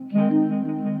Welcome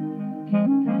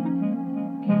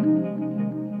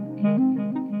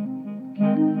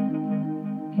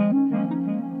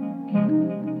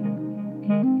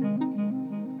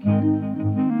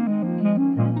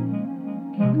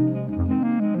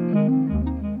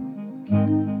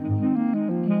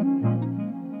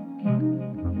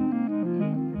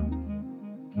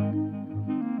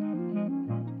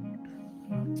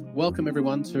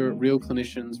everyone to Real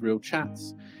Clinicians, Real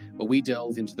Chats, where we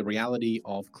delve into the reality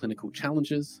of clinical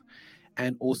challenges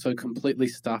and also completely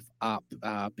stuff up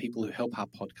people who help our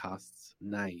podcasts'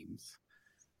 names.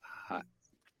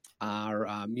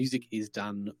 Our music is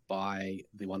done by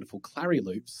the wonderful Clary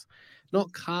Loops,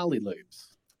 not Carly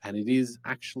Loops, and it is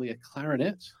actually a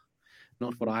clarinet,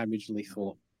 not what I originally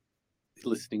thought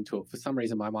listening to it. For some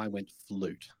reason, my mind went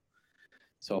flute.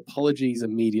 So apologies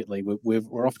immediately.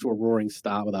 We're off to a roaring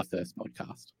start with our first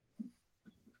podcast.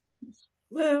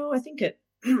 Well, I think it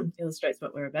illustrates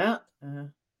what we're about.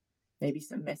 Maybe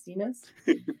some messiness.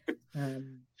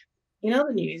 In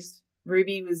other news,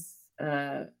 Ruby was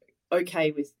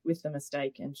okay with the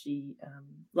mistake, and she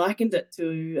likened it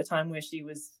to a time where she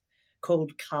was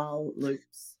called Carl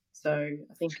Loops. So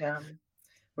I think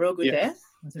we're all good there.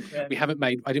 We haven't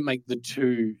made. I didn't make the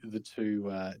two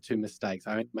mistakes.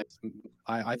 I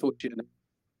thought you.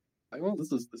 Well,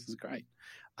 this is great.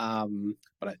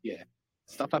 But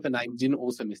stuffed up a name. Didn't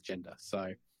also misgender.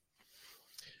 So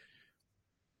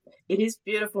it is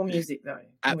beautiful music, though.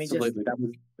 Absolutely,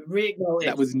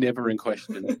 that was never in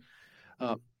question.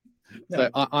 So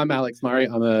I'm Alex Murray.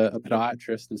 I'm a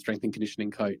podiatrist and strength and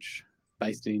conditioning coach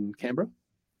based in Canberra.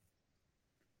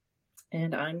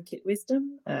 And I'm Kit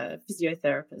Wisdom, a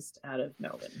physiotherapist out of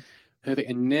Melbourne. Perfect.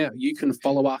 And now you can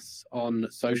follow us on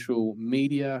social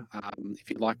media if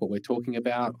you like what we're talking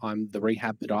about. I'm the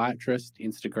Rehab Podiatrist,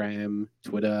 Instagram,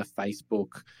 Twitter,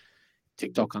 Facebook,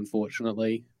 TikTok,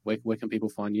 unfortunately. Where can people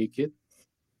find you, Kit?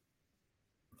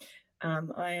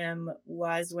 I am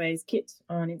Wiseways Kit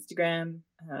on Instagram,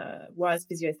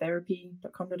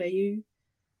 wisephysiotherapy.com.au.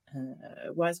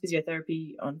 Wise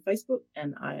Physiotherapy on Facebook,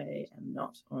 and I am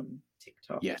not on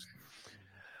TikTok. Yes.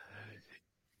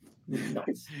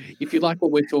 If you like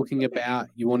what we're talking about,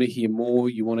 you want to hear more,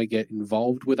 you want to get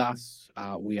involved with us,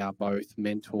 we are both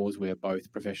mentors, we are both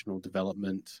professional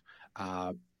development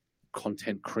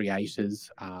content creators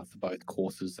for both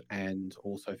courses and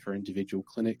also for individual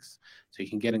clinics. So you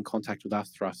can get in contact with us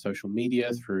through our social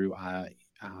media, through our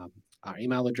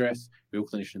email address, Real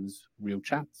Clinicians, Real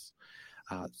Chats.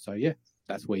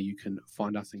 That's where you can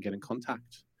find us and get in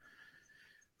contact.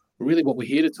 Really what we're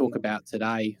here to talk about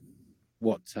today,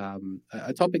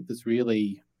 a topic that's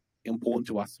really important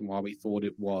to us and why we thought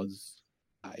it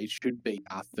should be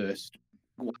our first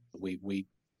one we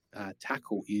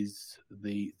tackle is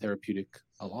the Therapeutic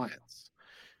Alliance.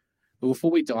 But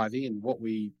before we dive in, what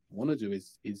we want to do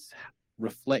is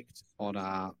reflect on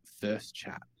our first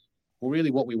chat. Well,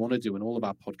 really, what we want to do in all of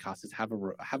our podcasts is have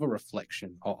a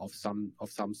reflection of some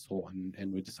sort,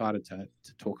 and we decided to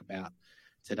talk about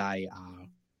today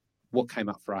what came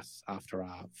up for us after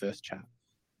our first chat.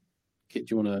 Kit,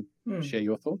 do you want to share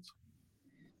your thoughts?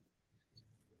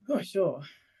 Oh, sure.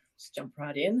 Just jump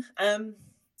right in. I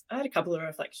had a couple of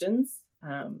reflections.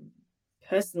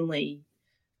 Personally,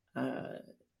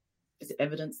 it's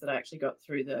evidence that I actually got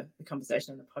through the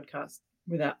conversation and the podcast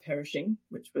without perishing,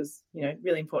 which was,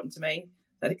 really important to me,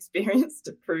 that experience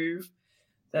to prove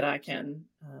that I can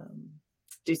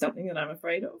do something that I'm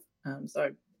afraid of.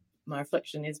 So my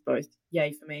reflection is both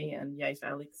yay for me and yay for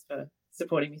Alex for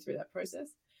supporting me through that process.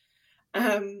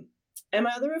 And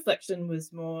my other reflection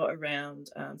was more around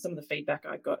some of the feedback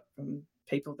I got from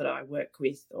people that I work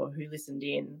with or who listened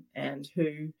in and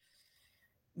who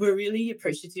were really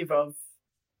appreciative of,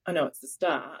 I know it's the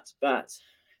start, but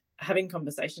having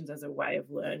conversations as a way of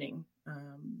learning,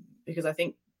 because I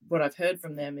think what I've heard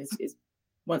from them is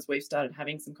once we've started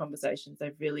having some conversations,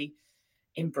 they've really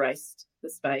embraced the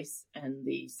space and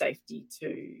the safety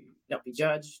to not be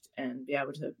judged and be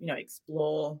able to,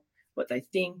 explore what they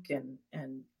think, and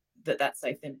that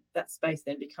space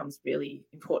then becomes really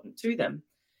important to them,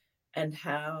 and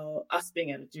how us being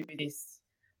able to do this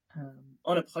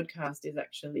on a podcast is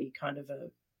actually kind of a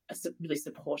really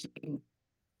supporting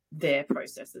their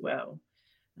process as well,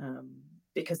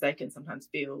 because they can sometimes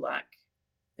feel like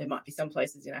there might be some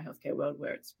places in our healthcare world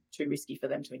where it's too risky for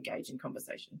them to engage in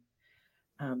conversation.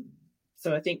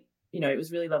 So I think, it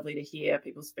was really lovely to hear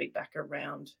people's feedback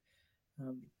around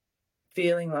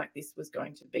feeling like this was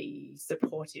going to be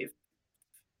supportive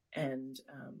and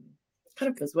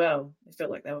kind of as well. They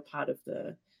felt like they were part of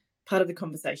the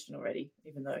conversation already,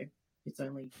 even though it's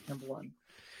only number one.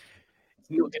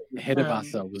 not getting ahead of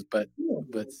ourselves, but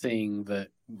Yeah. seeing that,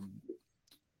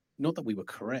 not that we were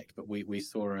correct, but we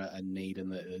saw a need,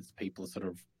 and that as people sort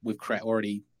of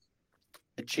already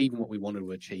achieving what we wanted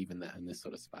to achieve in this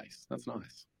sort of space. That's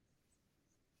nice.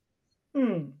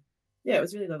 Yeah, it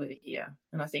was really lovely to hear,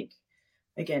 and I think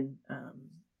again,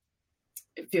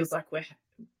 it feels like we're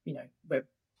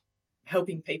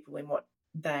helping people in what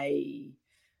they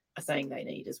are saying they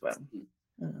need as well.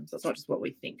 So it's not just what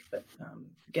we think, but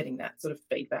getting that sort of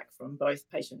feedback from both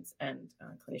patients and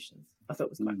clinicians, I thought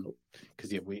was quite cool.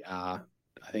 Because we are.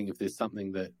 I think if there's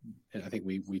something that, and I think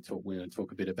we're going to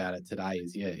talk a bit about it today,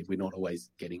 is we're not always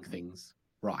getting things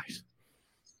right.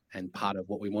 And part of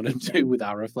what we want to do with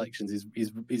our reflections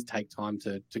is take time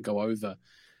to go over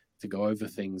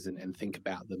things and think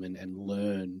about them and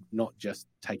learn, not just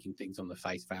taking things on the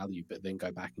face value, but then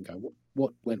go back and go,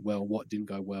 what went well, what didn't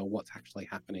go well, what's actually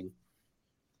happening.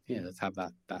 Yeah, let's have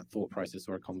that thought process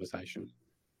or a conversation.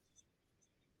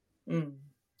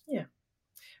 Yeah.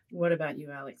 What about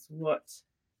you, Alex? What's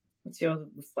your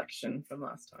reflection from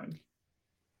last time?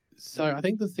 So I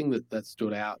think the thing that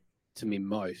stood out to me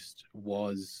most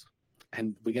was,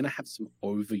 and we're going to have some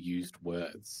overused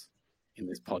words in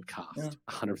this podcast,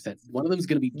 100%. One of them is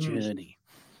going to be journey.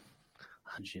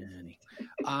 A journey.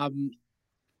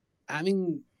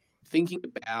 Thinking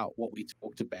about what we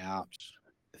talked about,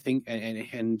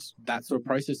 and that sort of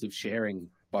process of sharing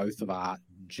both of our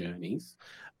journeys,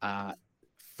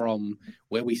 from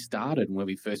where we started and where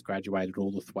we first graduated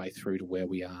all the way through to where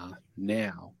we are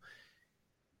now.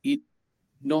 It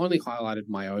not only highlighted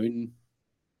my own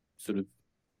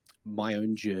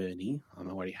journey, I'm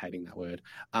already hating that word,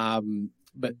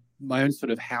 but my own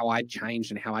sort of how I changed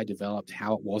and how I developed,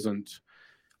 how it wasn't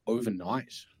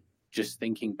overnight. Just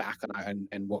thinking back,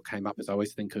 and what came up is I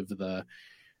always think of the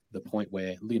point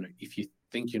where, if you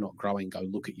think you're not growing, go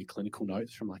look at your clinical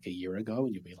notes from like a year ago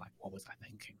and you'll be like, what was I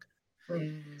thinking?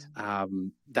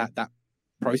 That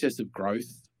process of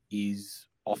growth is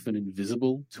often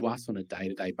invisible to us on a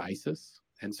day-to-day basis.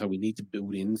 And so we need to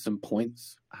build in some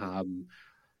points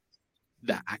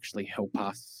that actually help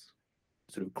us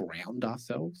sort of ground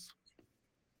ourselves.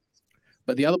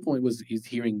 But the other point is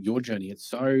hearing your journey. It's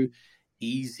so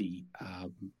easy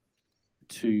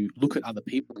to look at other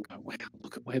people and go, wow,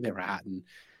 look at where they're at, and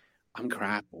I'm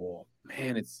crap, or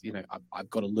man, it's, I've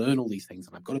got to learn all these things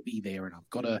and I've got to be there and I've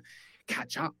got to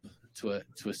catch up to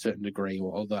a certain degree,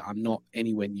 or although I'm not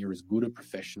anywhere near as good a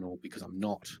professional because I'm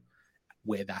not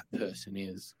where that person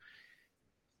is.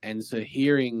 And so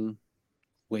hearing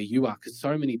where you are, because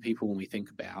so many people, when we think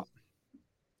about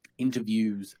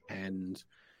interviews and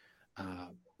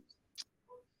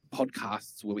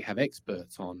podcasts where we have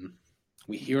experts on,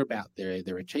 we hear about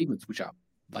their achievements, which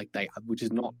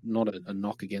is not a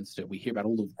knock against it. We hear about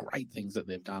all the great things that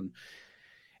they've done,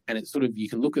 and it's sort of, you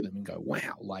can look at them and go,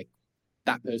 wow, like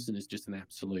that person is just an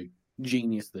absolute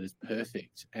genius that is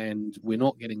perfect. And we're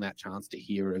not getting that chance to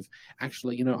hear of,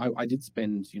 actually, I did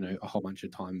spend, a whole bunch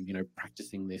of time,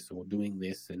 practicing this or doing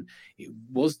this. And it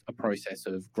was a process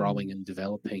of growing and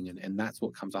developing. And that's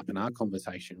what comes up in our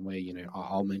conversation where,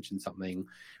 I'll mention something,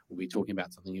 we'll be talking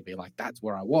about something, and be like, that's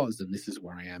where I was and this is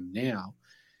where I am now.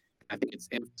 I think it's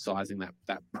emphasizing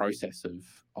that process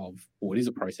of, or it is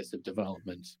a process of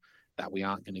development, that we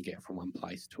aren't going to get from one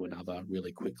place to another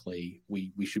really quickly.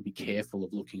 We should be careful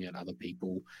of looking at other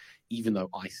people, even though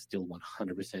I still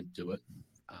 100% do it.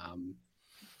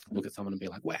 Look at someone and be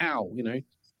like, wow,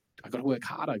 I got to work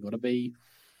harder. Got to be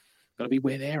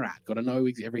where they're at. Got to know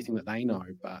everything that they know.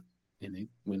 But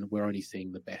when we're only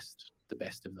seeing the best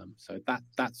of them. So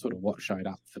that's sort of what showed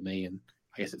up for me, and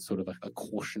I guess it's sort of a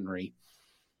cautionary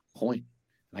point.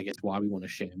 And I guess why we want to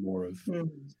share more of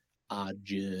our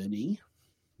journey.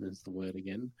 That's the word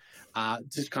again.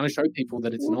 To kind of show people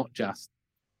that it's not just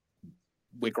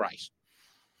we're great.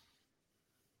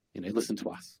 Listen to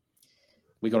us.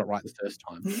 We got it right the first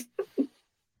time.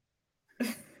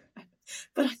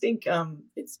 But I think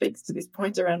it speaks to this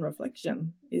point around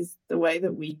reflection, is the way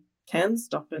that we can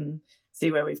stop and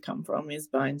see where we've come from is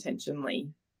by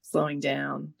intentionally slowing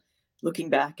down,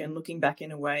 looking back in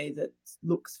a way that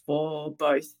looks for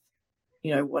both,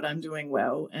 what I'm doing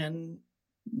well and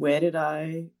where did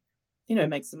I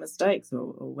make some mistakes,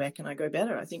 or where can I go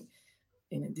better? I think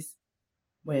this,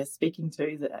 we're speaking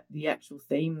to the actual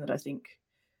theme that I think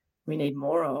we need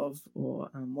more of, or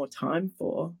more time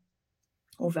for,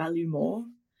 or value more,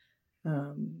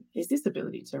 is this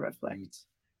ability to reflect.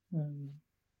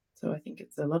 So I think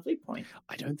it's a lovely point.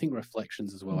 I don't think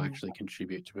reflections as well actually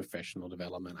contribute to professional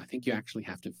development. I think you actually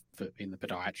have to, in the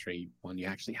podiatry one, you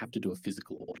actually have to do a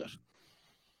physical audit.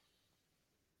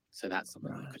 So that's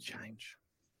something that could change.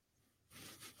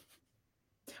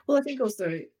 Well, I think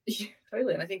also,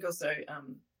 totally. And I think also,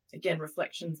 again,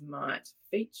 reflections might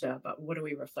feature, but what are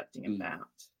we reflecting about?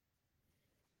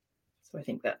 So I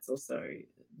think that's also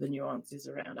the nuances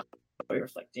around, are we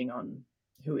reflecting on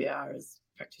who we are as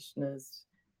practitioners,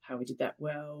 how we did that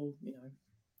well,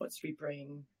 what should we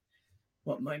bring,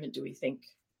 what moment do we think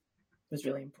was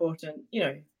really important,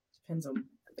 depends on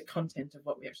the content of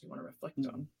what we actually want to reflect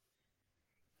on.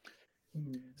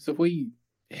 So if we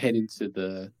head into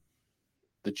the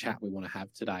chat we want to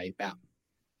have today about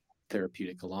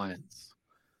Therapeutic Alliance,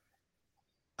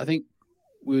 I think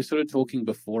we were sort of talking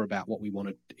before about what we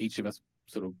wanted, each of us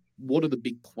sort of, what are the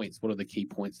big points, what are the key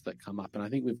points that come up? And I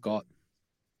think we've got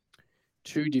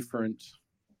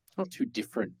not two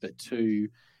different, but two,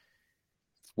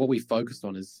 what we focused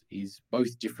on is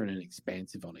both different and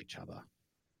expansive on each other.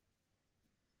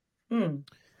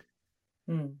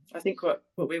 I think what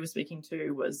we were speaking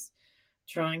to was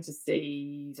trying to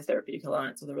see the Therapeutic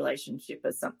Alliance or the relationship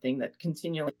as something that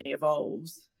continually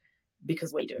evolves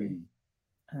because we do.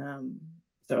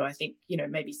 So I think,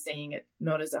 maybe seeing it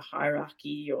not as a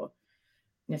hierarchy or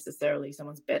necessarily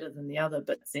someone's better than the other,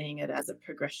 but seeing it as a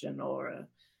progression or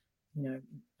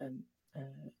an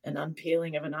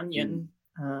unpeeling of an onion,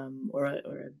 or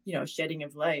a shedding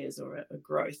of layers or a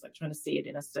growth, like trying to see it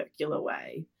in a circular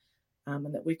way,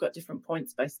 and that we've got different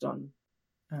points based on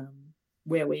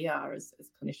where we are as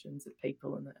clinicians, as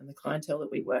people, and the clientele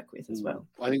that we work with as well.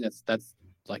 I think that's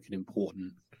like an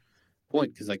important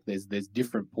point, because like there's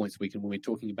different points we can, when we're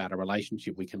talking about a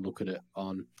relationship, we can look at it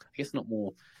on, I guess, not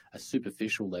more a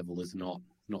superficial level is not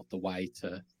the way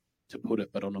to put it,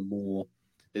 but on a more,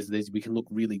 we can look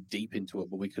really deep into it,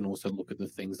 but we can also look at the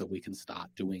things that we can start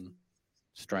doing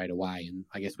straight away. And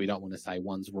I guess we don't want to say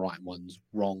one's right and one's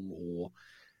wrong, or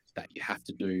that you have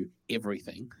to do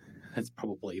everything. That's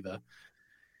probably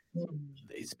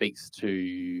it speaks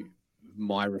to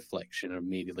my reflection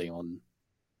immediately on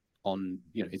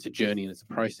it's a journey and it's a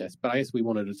process. But I guess we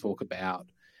wanted to talk about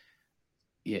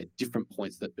different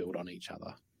points that build on each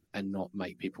other, and not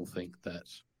make people think that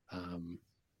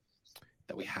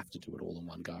that we have to do it all in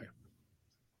one go.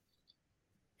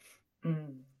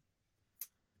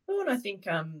 Well, and I think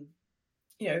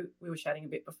we were chatting a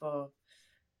bit before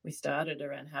we started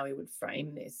around how we would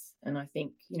frame this, and I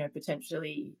think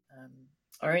potentially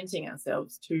orienting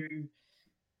ourselves to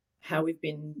how we've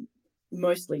been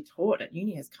mostly taught at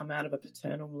uni has come out of a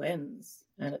paternal lens,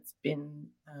 and it's been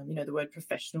the word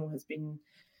professional has been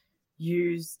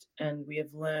used, and we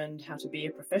have learned how to be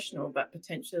a professional, but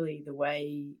potentially the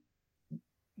way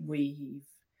we've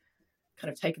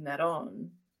kind of taken that on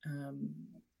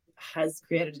has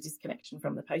created a disconnection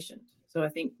from the patient. So I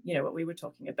think what we were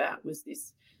talking about was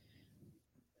this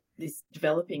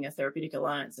developing a therapeutic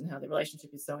alliance and how the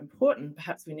relationship is so important.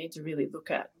 Perhaps we need to really look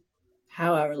at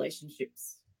how our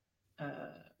relationships,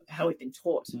 how we've been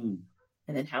taught, and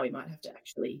then how we might have to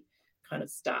actually kind of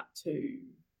start to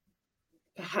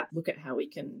perhaps look at how we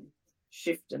can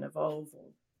shift and evolve or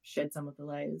shed some of the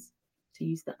layers, to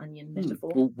use the onion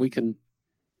metaphor. Well, we can.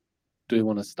 Do we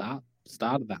want to start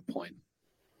at that point?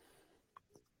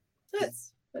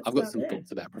 Let's I've got some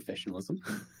thoughts about professionalism.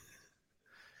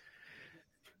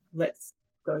 Let's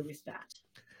go with that.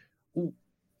 Well,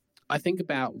 I think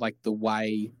about like the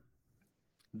way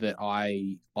that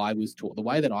I was taught, the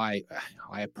way that I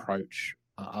approach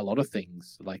a lot of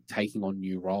things, like taking on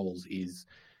new roles, is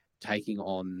taking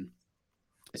on,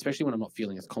 especially when I'm not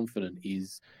feeling as confident,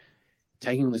 is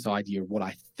taking on this idea of what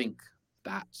I think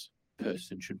that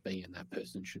person should be and that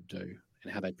person should do,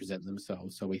 and how they present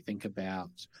themselves. So we think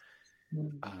about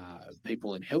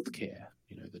people in healthcare,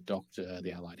 the doctor,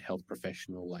 the allied health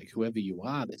professional, like whoever you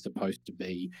are, they're supposed to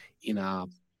be in our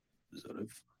sort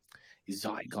of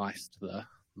zeitgeist, the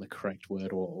correct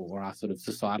word, or our sort of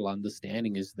societal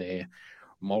understanding, is they're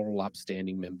moral,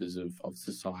 upstanding members of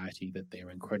society, that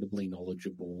they're incredibly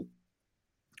knowledgeable.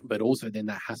 But also then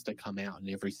that has to come out in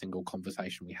every single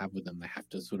conversation we have with them. They have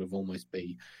to sort of almost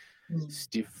be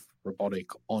stiff,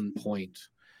 robotic, on point,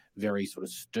 very sort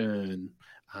of stern,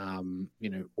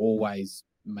 always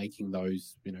making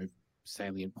those,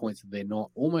 salient points. They're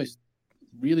not, almost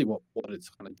really what it's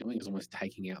kind of doing is almost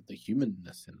taking out the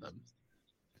humanness in them.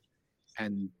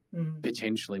 And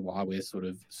potentially why we're sort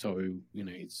of so,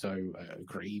 it's so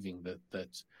grieving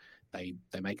that they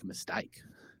make a mistake.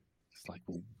 It's like,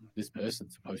 well, this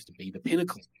person's supposed to be the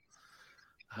pinnacle.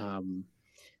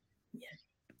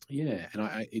 Yeah,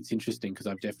 and it's interesting because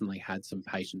I've definitely had some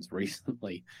patients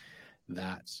recently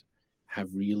that have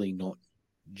really not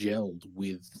gelled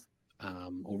with,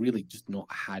 or really just not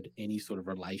had any sort of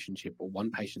relationship. Or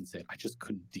one patient said, I just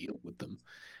couldn't deal with them,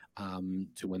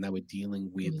 to when they were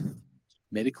dealing with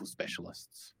medical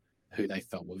specialists who they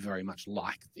felt were very much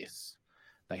like this.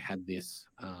 They had this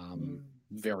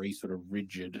very sort of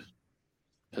rigid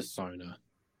persona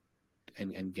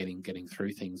and getting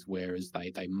through things, whereas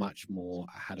they much more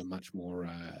had a much more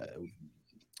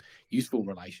useful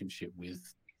relationship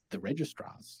with the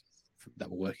registrars that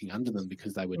were working under them,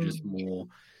 because they were just more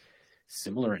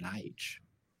similar in age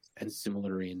and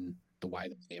similar in the way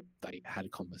that they had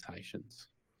conversations.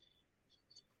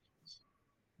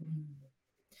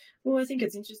 Well, I think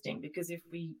it's interesting because if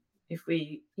we,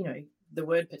 the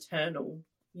word paternal,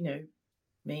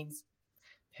 means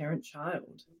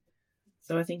parent-child.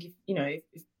 So I think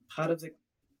if part of the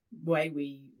way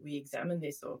we examine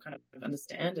this or kind of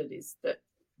understand it is that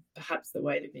perhaps the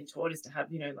way they've been taught is to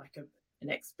have, like an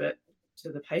expert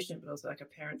to the patient, but also like a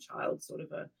parent-child sort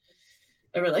of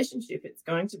a relationship, it's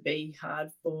going to be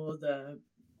hard for the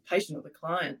patient or the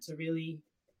client to really,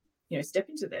 step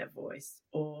into their voice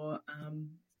or,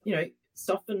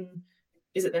 soften.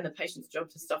 Is it then the patient's job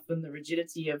to soften the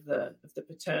rigidity of the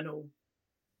paternal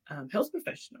health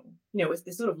professional? If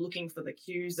they're sort of looking for the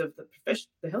cues of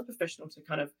the health professional to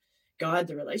kind of guide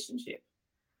the relationship.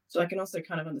 So I can also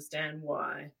kind of understand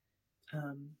why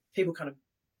people kind of,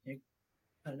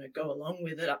 go along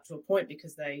with it up to a point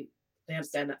because they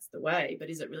understand that's the way. But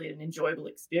is it really an enjoyable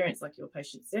experience? Like your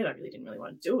patient said, I really didn't really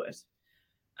want to do it.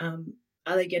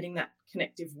 Are they getting that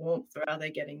connective warmth, or are they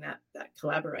getting that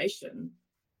collaboration?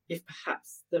 If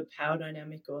perhaps the power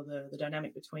dynamic or the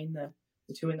dynamic between the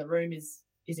two in the room is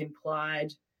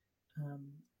implied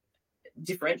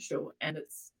differential, and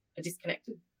it's a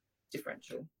disconnected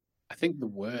differential. I think the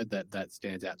word that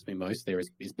stands out to me most there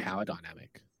is power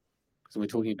dynamic. So we're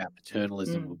talking about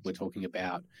paternalism, we're talking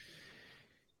about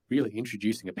really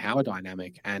introducing a power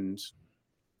dynamic. And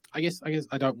I guess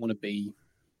I don't want to be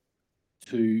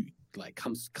too like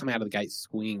come out of the gate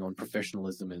swinging on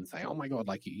professionalism and say, oh my God,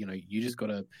 like, you just got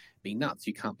to be nuts.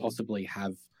 You can't possibly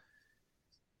have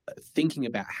thinking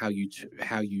about how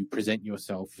you present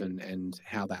yourself and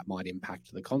how that might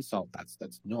impact the consult. That's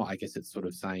not, I guess it's sort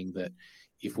of saying that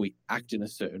if we act in a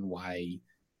certain way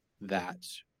that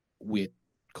we're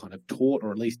kind of taught,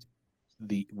 or at least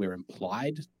we're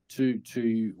implied to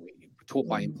taught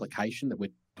by implication that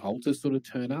we're told to sort of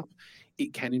turn up,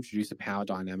 it can introduce a power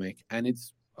dynamic. And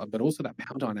but also that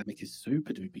power dynamic is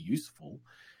super duper useful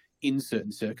in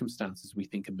certain circumstances. We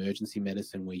think emergency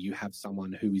medicine, where you have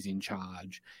someone who is in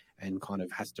charge and kind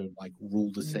of has to like rule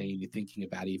the scene. You're thinking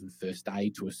about even first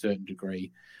aid to a certain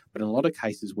degree. But in a lot of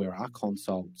cases where our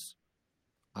consults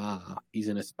is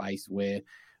in a space where,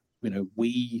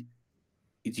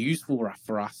 it's useful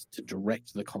for us to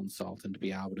direct the consult and to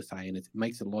be able to say, and it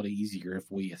makes it a lot easier if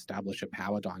we establish a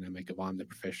power dynamic of I'm the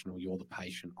professional, you're the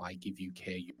patient, I give you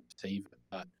care, you receive it.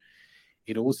 But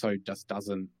it also just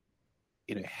doesn't,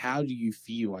 how do you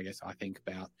feel, I guess I think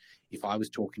about if I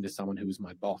was talking to someone who was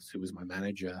my boss, who was my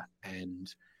manager,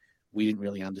 and we didn't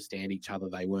really understand each other,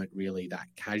 they weren't really that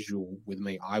casual with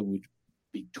me, I would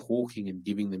be talking and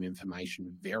giving them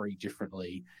information very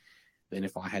differently than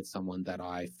if I had someone that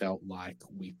I felt like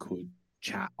we could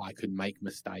chat, I could make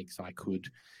mistakes, I could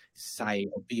say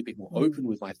or be a bit more open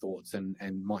with my thoughts, and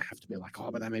might have to be like,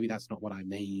 oh, but maybe that's not what I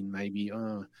mean. Maybe,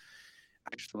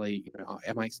 actually,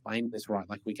 am I explaining this right?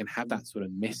 Like, we can have that sort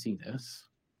of messiness.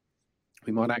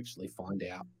 We might actually find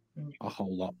out a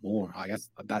whole lot more. I guess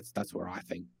that's where I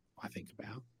think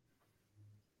about.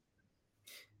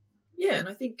 Yeah, and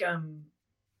I think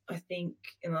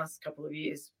in the last couple of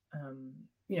years,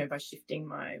 by shifting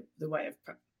the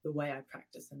way I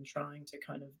practice and trying to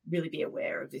kind of really be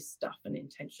aware of this stuff and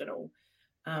intentional,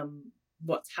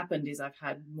 what's happened is I've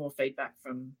had more feedback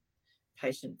from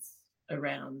patients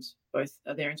around both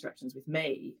their interactions with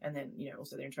me and then,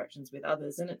 also their interactions with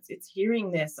others. And it's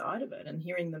hearing their side of it and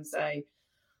hearing them say,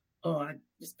 oh, I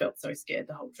just felt so scared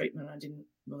the whole treatment.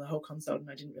 The whole consult,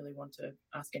 and I didn't really want to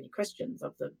ask any questions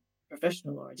of the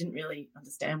professional, or I didn't really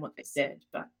understand what they said,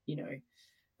 but,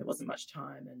 there wasn't much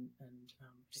time and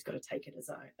just got to take it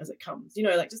as it comes.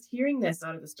 Like just hearing their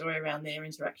side of the story around their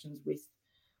interactions with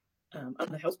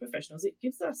other health professionals, it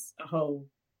gives us a whole,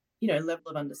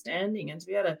 level of understanding, and to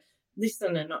be able to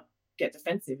listen and not get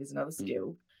defensive is another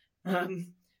skill.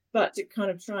 But to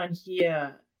kind of try and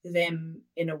hear them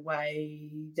in a way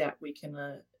that we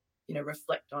can,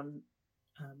 reflect on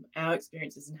our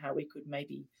experiences and how we could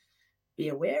maybe be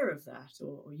aware of that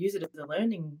or use it as a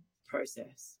learning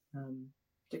process.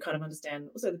 To kind of understand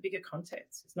also the bigger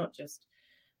context. It's not just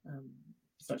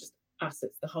us.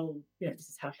 It's the whole. This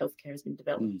is how healthcare has been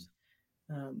developed.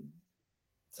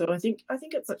 So I think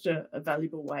it's such a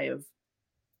valuable way of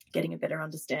getting a better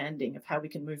understanding of how we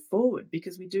can move forward,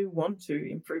 because we do want to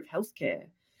improve healthcare.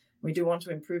 We do want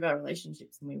to improve our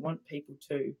relationships, and we want people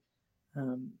to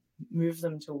move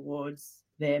them towards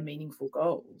their meaningful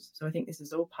goals. So I think this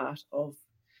is all part of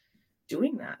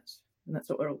doing that, and that's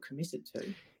what we're all committed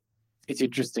to. It's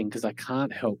interesting because I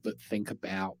can't help but think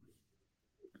about,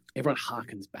 everyone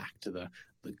harkens back to the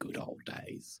good old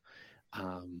days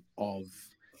of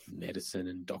medicine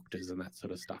and doctors and that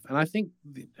sort of stuff. And I think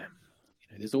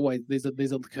there's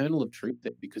a kernel of truth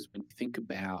there, because when you think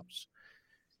about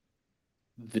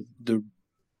the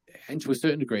and to a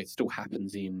certain degree, it still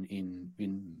happens in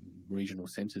regional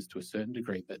centres to a certain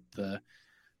degree, but the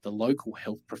local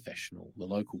health professional, the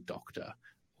local doctor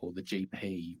or the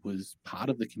GP was part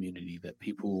of the community, that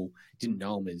people didn't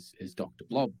know him as Dr.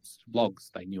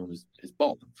 Blogs. They knew him as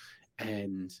Bob.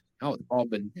 And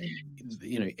Bob, and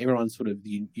everyone sort of,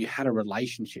 you had a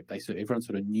relationship. Everyone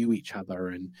sort of knew each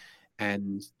other,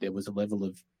 and there was a level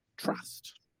of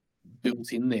trust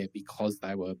built in there because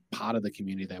they were part of the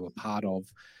community. They were part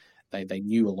of. They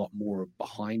knew a lot more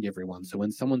behind everyone. So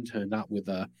when someone turned up with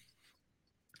a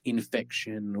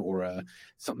infection or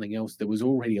something else, there was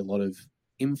already a lot of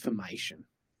information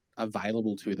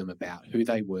available to them about who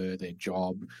they were, their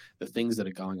job, the things that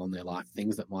are going on in their life,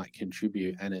 things that might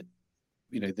contribute. And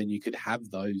then you could have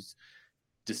those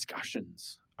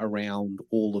discussions around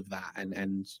all of that.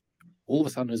 And all of a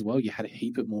sudden as well, you had a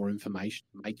heap of more information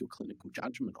to make your clinical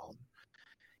judgment on.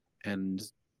 And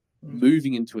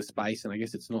moving into a space, and I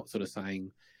guess it's not sort of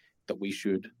saying that we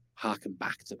should harken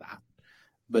back to that,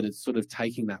 but it's sort of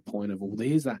taking that point of, well,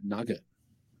 there's that nugget,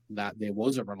 that there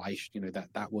was a relation,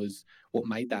 that was what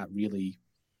made that really,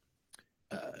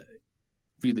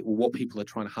 what people are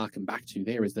trying to harken back to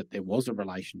there, is that there was a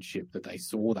relationship, that they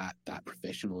saw that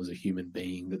professional as a human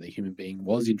being, that the human being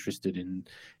was interested in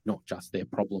not just their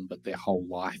problem, but their whole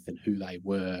life and who they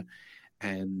were,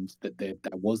 and that there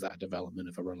was that development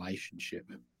of a relationship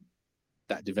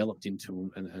that developed into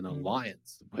an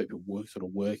alliance. People were sort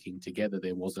of working together.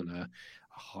 There wasn't a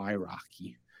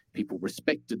hierarchy. People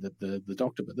respected the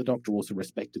doctor, but the doctor also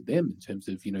respected them in terms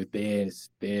of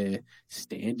their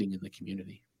standing in the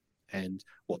community and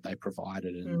what they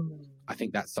provided. And I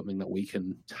think that's something that we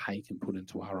can take and put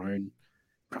into our own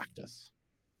practice.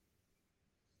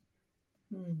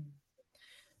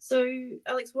 So,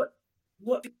 Alex,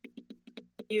 what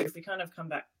if we kind of come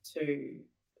back to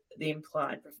the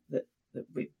implied that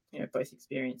we both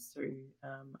experienced through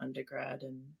undergrad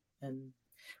and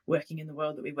working in the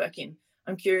world that we work in?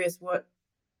 I'm curious, what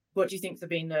do you think's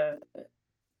been a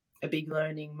big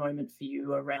learning moment for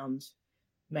you around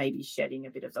maybe shedding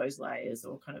a bit of those layers,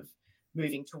 or kind of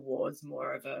moving towards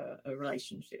more of a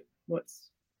relationship?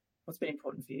 What's been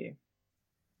important for you?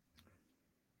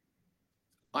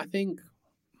 I think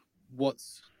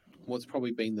what's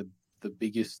probably been the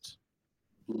biggest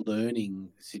learning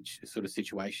sort of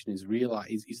situation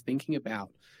is thinking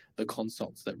about the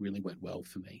consults that really went well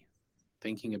for me,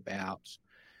 thinking about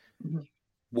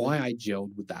why I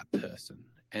gelled with that person.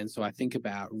 And so I think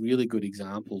about really good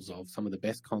examples of some of the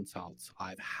best consults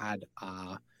I've had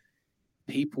are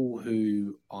people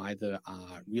who either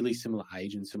are really similar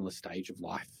age and similar stage of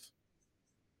life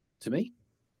to me.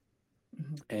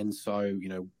 And so,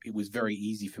 it was very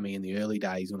easy for me in the early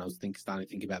days when I was starting to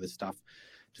think about this stuff,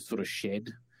 to sort of shed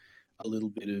a little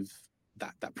bit of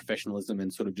that professionalism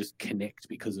and sort of just connect,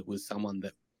 because it was someone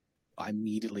that I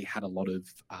immediately had a lot of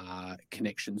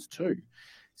connections to.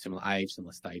 Similar age,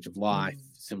 similar stage of life,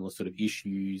 similar sort of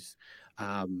issues.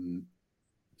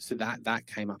 So that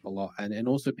came up a lot. And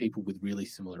also people with really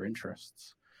similar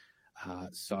interests.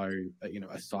 So,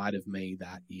 a side of me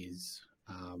that is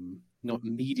not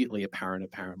immediately apparent,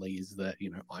 apparently, is that,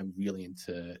 I'm really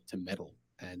into metal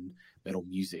and metal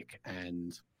music.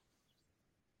 And,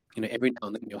 every now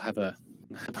and then you'll have a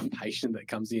patient that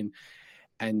comes in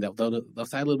and they'll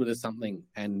say a little bit of something,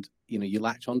 and, you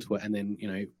latch onto it, and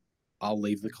then, I'll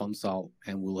leave the consult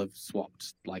and we'll have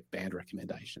swapped like band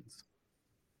recommendations.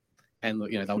 And,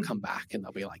 they'll come back and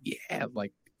they'll be like, yeah,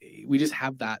 like we just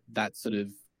have that sort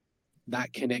of,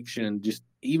 that connection, just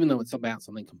even though it's about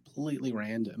something completely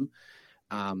random,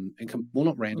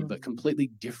 not random, but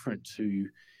completely different to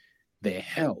their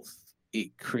health.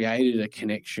 It created a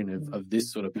connection of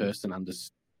this sort of person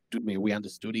understood me, we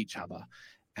understood each other,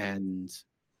 and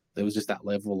there was just that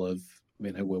level of,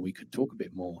 where we could talk a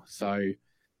bit more. So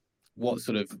what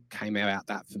sort of came out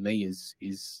that for me is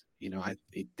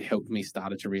it helped me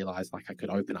started to realize, like, I could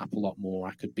open up a lot more.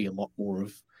 I could be a lot more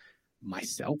of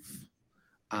myself.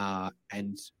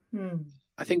 And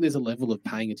I think there's a level of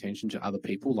paying attention to other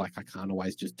people. Like, I can't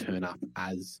always just turn up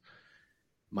as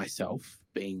myself,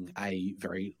 being a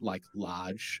very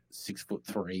large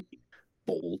 6'3"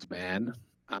 bald man.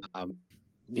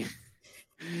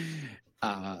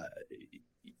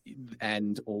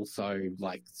 And also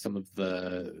like some of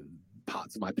the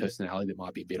parts of my personality that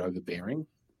might be a bit overbearing.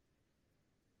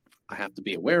 I have to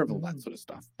be aware of all that sort of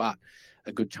stuff, but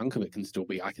a good chunk of it can still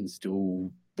be, I can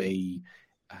still be,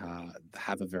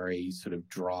 have a very sort of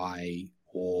dry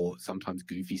or sometimes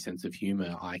goofy sense of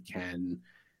humor. I can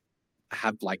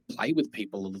have like play with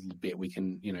people a little bit. We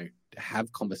can,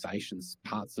 have conversations.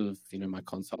 Parts of, my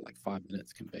consult, like 5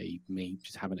 minutes, can be me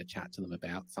just having a chat to them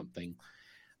about something,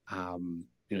 and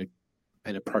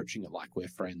approaching it like we're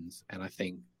friends. And I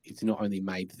think it's not only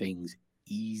made things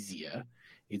easier,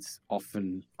 it's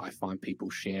often, I find people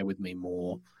share with me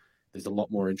more. There's a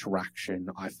lot more interaction.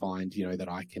 I find, that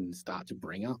I can start to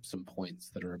bring up some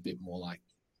points that are a bit more like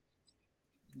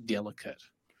delicate.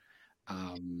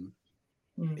 I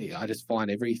just find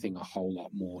everything a whole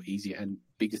lot more easier, and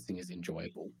biggest thing is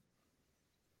enjoyable.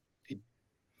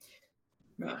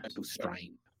 Don't feel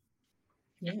strained.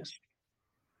 Yeah.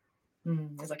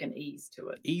 There's like an ease to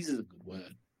it. Ease is a good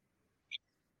word.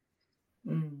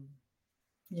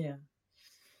 Yeah.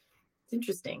 It's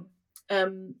interesting.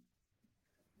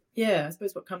 Yeah, I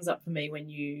suppose what comes up for me when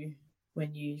you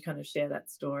kind of share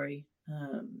that story,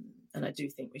 and I do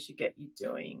think we should get you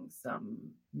doing some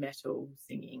metal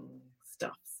singing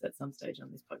stuff at some stage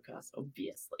on this podcast,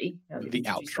 obviously. The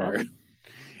outro.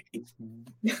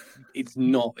 It's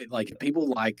not like people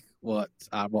like what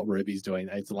Ruby's doing.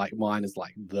 It's like mine is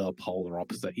like the polar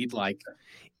opposite. It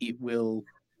will.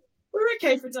 We're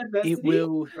okay for diversity. It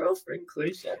will. We're all for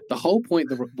inclusion. The whole point,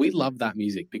 we love that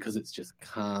music because it's just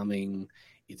calming.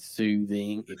 It's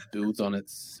soothing. It builds on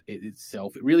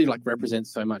itself. It really like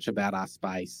represents so much about our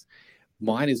space.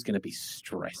 Mine is going to be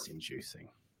stress inducing.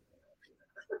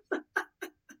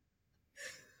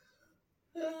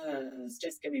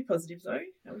 Stress can be positive though.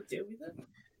 I would deal with it.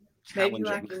 Maybe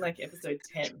like in like episode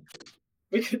 10,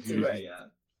 we could do a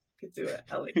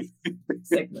Alex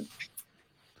segment.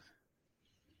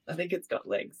 I think it's got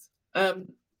legs. Well,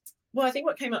 I think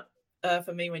what came up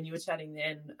for me when you were chatting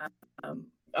then, I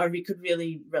could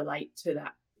really relate to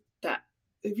that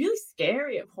really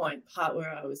scary at part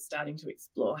where I was starting to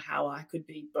explore how I could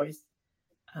be both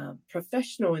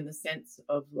professional in the sense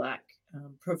of like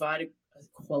provide a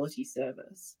quality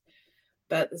service,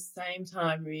 but at the same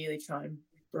time really try and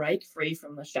break free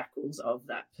from the shackles of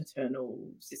that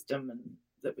paternal system and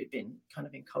that we've been kind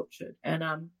of encultured. And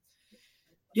I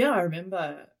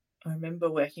remember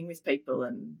working with people,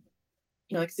 and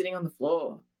like sitting on the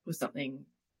floor was something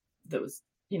that was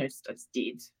I just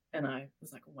did, and I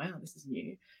was like, wow, this is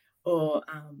new. Or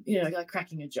like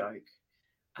cracking a joke,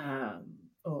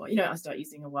 or I start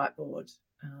using a whiteboard.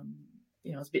 I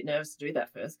was a bit nervous to do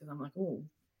that first because I'm like, oh,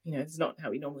 it's not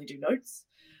how we normally do notes.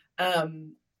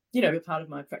 But part of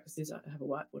my practice is I have a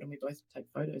whiteboard and we both take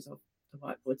photos of the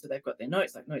whiteboard, so they've got their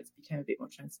notes. Like notes became a bit more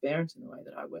transparent in the way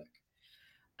that I work.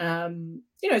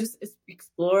 Just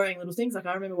exploring little things. Like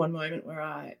I remember one moment where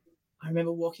I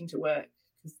remember walking to work,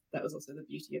 because that was also the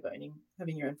beauty of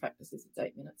having your own practices. It's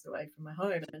 8 minutes away from my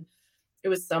home, and it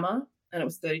was summer and it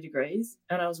was 30 degrees,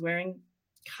 and I was wearing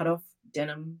cut off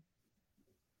denim,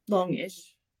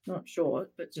 longish, not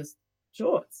short, but just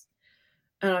shorts.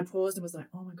 And I paused and was like,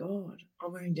 oh my God,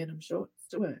 I'm wearing denim shorts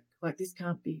to work. Like this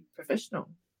can't be professional,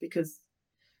 because,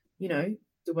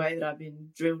 the way that I've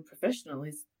been drilled professional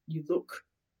is you look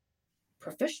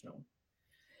professional.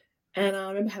 And I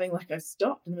remember having I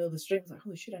stopped in the middle of the street. I was like,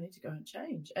 holy shit, I need to go and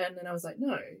change. And then I was like,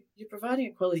 no, you're providing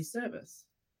a quality service.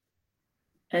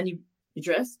 And you're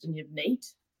dressed and you're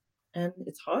neat and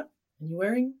it's hot and you're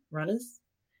wearing runners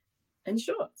and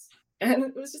shorts. And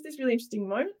it was just this really interesting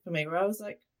moment for me where I was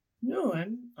like, no,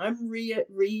 I'm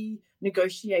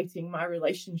renegotiating my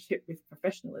relationship with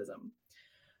professionalism.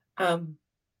 And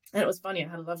it was funny. I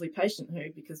had a lovely patient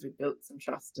who, because we built some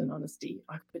trust and honesty,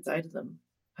 I could say to them,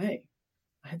 hey,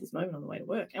 I had this moment on the way to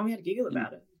work, and we had a giggle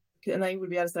about it. And they would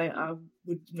be able to say, I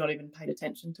would not even paid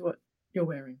attention to what you're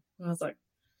wearing. And I was like,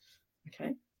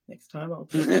 okay, next time I'll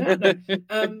point it out.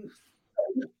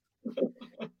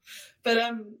 But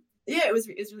it was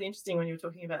really interesting when you were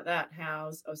talking about that,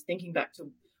 how I was thinking back to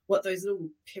what those little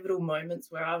pivotal moments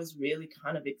where I was really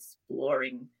kind of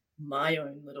exploring my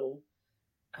own little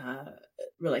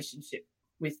relationship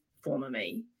with former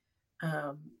me,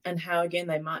 and how, again,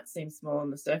 they might seem small on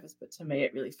the surface, but to me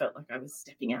it really felt like I was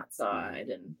stepping outside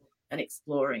and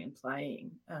exploring and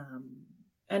playing,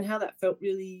 and how that felt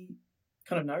really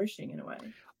kind of nourishing in a way.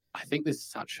 I think there's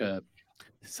such a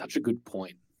good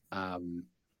point when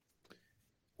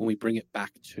we bring it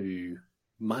back to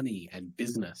money and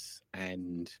business,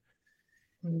 and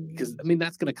because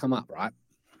that's going to come up, right?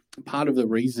 Part of the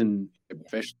reason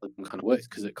professionalism kind of works,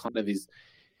 because it kind of is,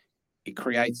 it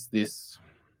creates this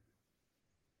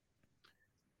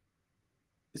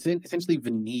essentially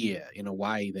veneer in a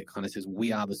way that kind of says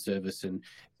we are the service, and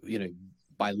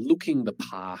by looking the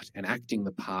part and acting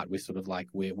the part, we're sort of like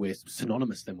we're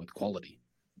synonymous then with quality.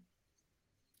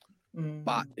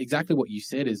 But exactly what you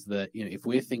said is that if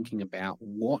we're thinking about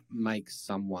what makes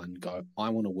someone go, I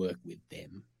want to work with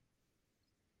them,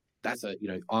 that's I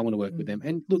want to work with them.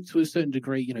 And look, to a certain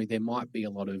degree, there might be a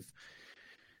lot of,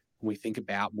 when we think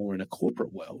about more in a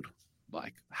corporate world,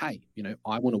 like, hey,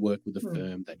 I want to work with a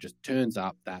firm that just turns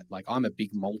up that, like, I'm a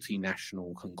big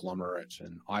multinational conglomerate,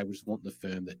 and I just want the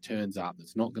firm that turns up,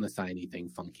 that's not going to say anything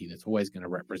funky, that's always going to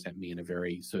represent me in a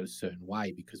very sort of certain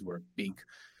way, because we're a big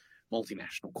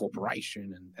multinational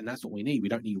corporation, and that's what we need. We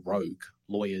don't need rogue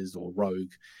lawyers or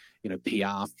rogue,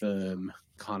 PR firm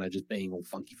kind of just being all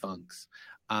funky funks.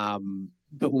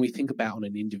 But when we think about on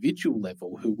an individual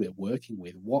level who we're working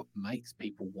with, what makes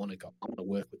people want to go, I want to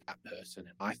work with that person,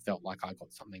 and I felt like I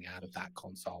got something out of that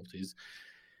consult, is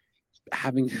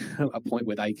having a point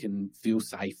where they can feel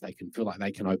safe, they can feel like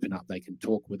they can open up, they can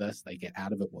talk with us, they get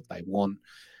out of it what they want,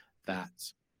 that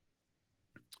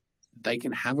they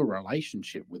can have a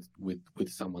relationship with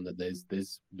someone, that there's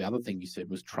the other thing you said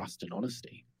was trust and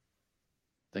honesty.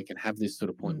 They can have this sort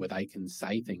of point where they can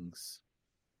say things.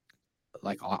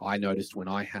 Like I noticed when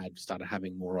I had started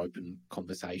having more open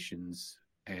conversations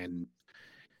and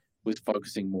was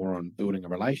focusing more on building a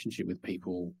relationship with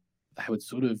people, they would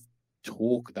sort of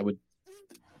talk, they would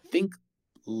think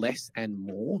less and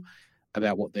more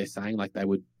about what they're saying. Like they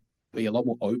would be a lot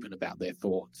more open about their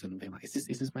thoughts and being like, is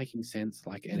this making sense?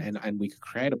 Like, and we could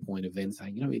create a point of then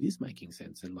saying, it is making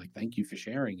sense, and like, thank you for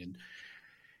sharing. And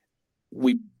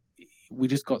we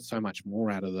just got so much more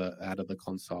out of the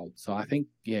consult. So I think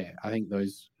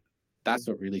that's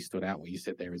what really stood out. What you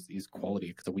said there is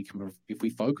quality, because if we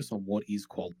focus on what is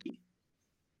quality,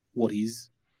 what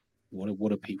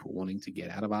are people wanting to get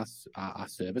out of us, our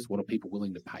service, what are people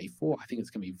willing to pay for, I think it's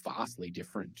going to be vastly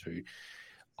different to,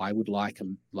 I would like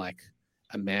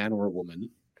a man or a woman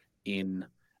in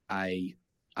a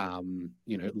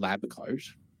lab coat,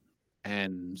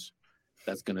 and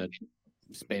that's going to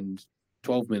spend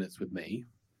 12 minutes with me,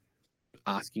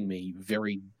 asking me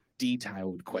very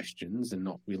detailed questions, and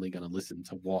not really going to listen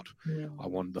to what I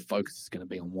want. The focus is going to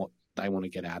be on what they want to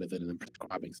get out of it, and then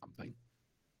prescribing something.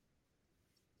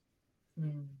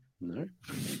 No?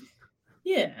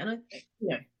 Yeah, and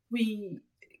we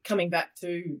coming back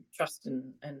to trust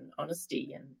and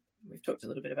honesty, and we've talked a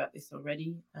little bit about this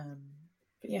already.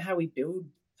 But how we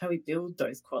build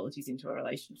those qualities into a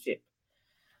relationship.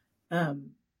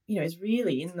 Is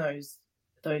really in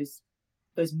those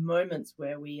moments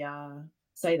where we are,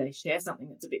 say they share something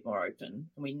that's a bit more open,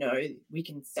 and we know, we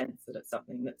can sense that it's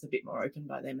something that's a bit more open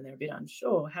by them and they're a bit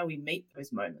unsure, how we meet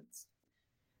those moments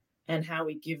and how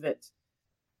we give it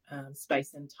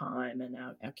space and time, and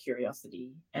our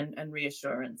curiosity and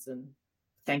reassurance, and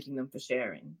thanking them for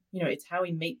sharing. It's how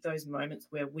we meet those moments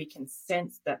where we can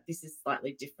sense that this is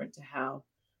slightly different to how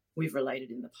we've related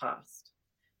in the past.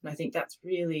 And I think that's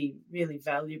really, really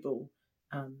valuable,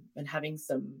 and having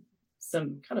some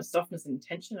kind of softness and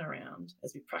tension around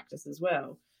as we practice as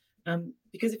well.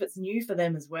 Because if it's new for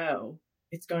them as well,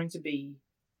 it's going to be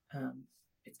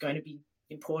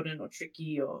important or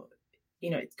tricky, or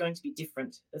it's going to be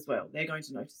different as well. They're going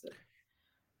to notice it.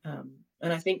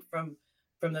 And I think from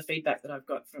the feedback that I've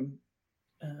got from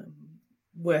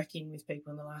working with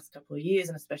people in the last couple of years,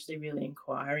 and especially really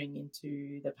inquiring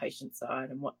into the patient side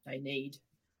and what they need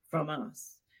from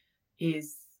us,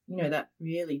 is that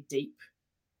really deep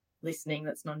listening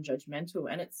that's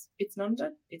non-judgmental. And it's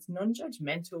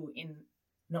non-judgmental in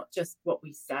not just what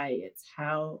we say, it's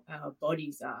how our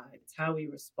bodies are, it's how we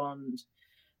respond.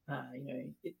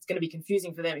 It's going to be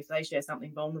confusing for them if they share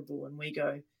something vulnerable and we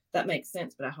go, that makes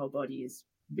sense, but our whole body is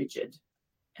rigid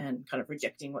and kind of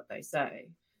rejecting what they say.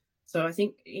 So I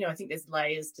think there's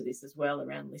layers to this as well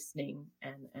around listening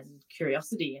and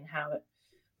curiosity, and how it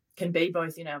can be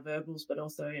both in our verbals but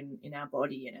also in our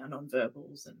body and our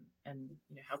non-verbals, and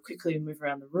how quickly we move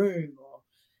around the room, or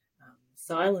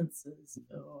silences,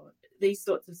 or these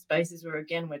sorts of spaces where,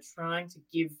 again, we're trying to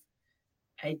give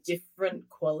a different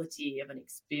quality of an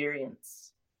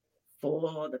experience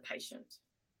for the patient,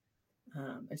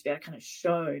 and to be able to kind of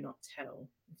show, not tell,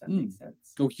 if that makes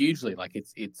sense. Well, hugely. Like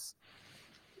it's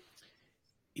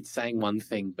saying one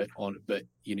thing, but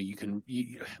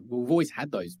we've always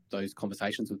had those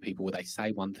conversations with people where they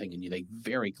say one thing and they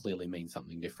very clearly mean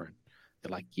something different.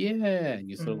 They're like, yeah, and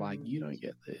you're sort of like, you don't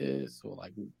get this, or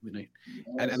like,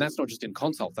 and that's not just in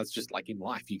consults, that's just like in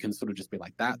life. You can sort of just be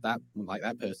like that like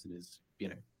that person is,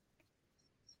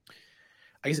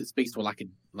 I guess it speaks to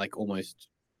like almost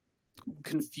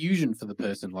confusion for the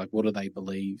person. Like, what do they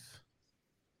believe?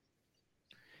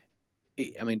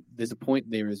 I mean, there's a point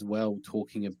there as well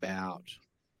talking about,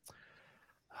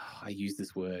 I use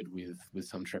this word with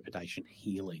some trepidation,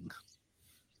 healing,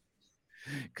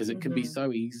 because it can be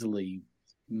so easily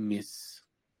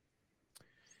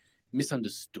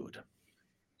misunderstood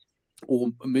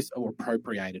or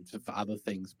appropriated for other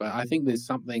things. But I think there's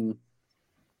something,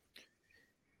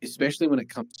 especially when it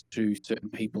comes to certain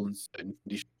people and certain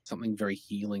conditions, something very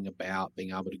healing about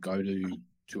being able to go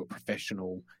to a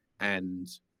professional and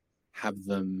have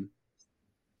them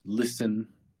listen,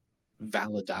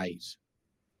 validate,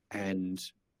 and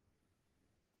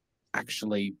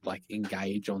actually like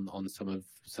engage on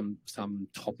some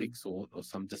topics or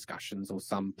some discussions or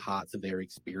some parts of their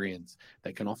experience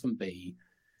that can often be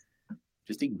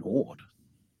just ignored.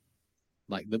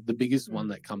 Like the biggest one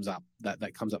that comes up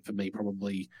that comes up for me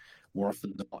probably more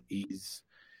often than not is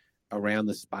around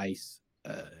the space,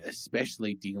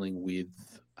 especially dealing with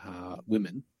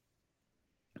women,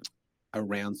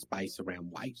 around space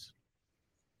around weight,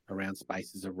 around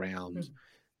spaces around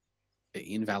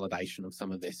the invalidation of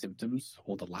some of their symptoms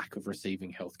or the lack of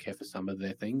receiving healthcare for some of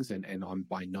their things. And I'm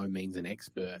by no means an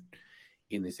expert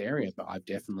in this area, but I've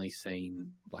definitely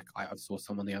seen, like I saw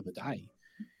someone the other day,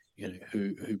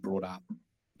 who brought up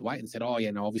the weight and said, "Oh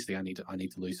yeah, no, obviously I need to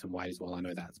lose some weight as well. I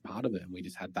know that's part of it." And we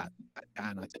just had that,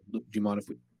 and I said, "Look, do you mind if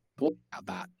we talk about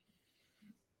that?"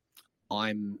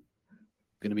 I'm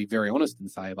going to be very honest and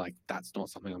say, like, that's not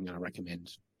something I'm going to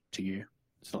recommend to you.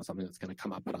 It's not something that's going to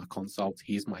come up at our consult.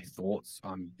 Here's my thoughts.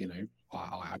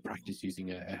 I practice using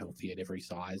a healthy at every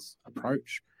size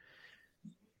approach.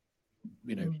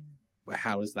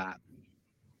 How does that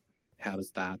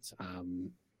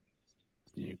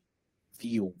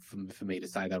feel for me to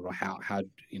say that, or how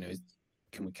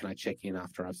can I check in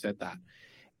after I've said that?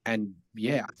 And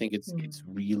yeah, I think it's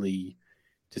really,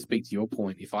 to speak to your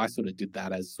point, if I sort of did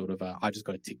that as sort of I just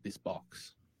got to tick this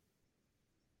box.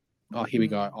 Oh, here we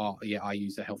go. Oh yeah, I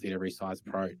use a healthy at every size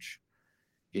approach.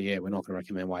 Yeah, we're not going to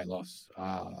recommend weight loss.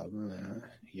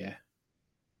 Yeah,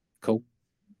 cool.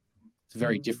 It's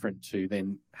very different to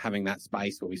then having that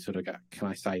space where we sort of go, can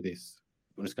I say this?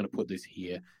 I'm just going to put this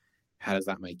here. How does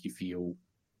that make you feel?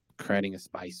 Creating a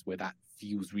space where that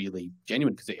feels really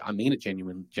genuine, because I mean it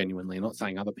genuinely. I'm not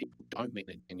saying other people don't mean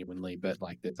it genuinely, but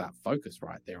like there's that focus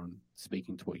right there on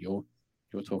speaking to what you're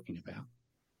talking about.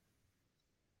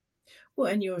 Well,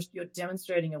 and you're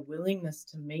demonstrating a willingness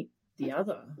to meet the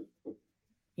other.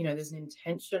 There's an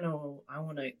intentional, I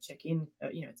want to check in,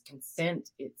 it's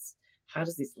consent. It's how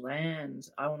does this land?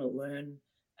 I want to learn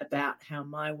about how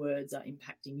my words are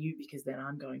impacting you, because then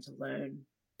I'm going to learn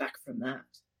back from that.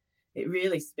 It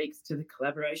really speaks to the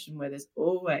collaboration where there's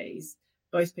always,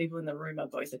 both people in the room are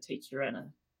both a teacher and a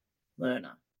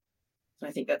learner. And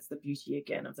I think that's the beauty,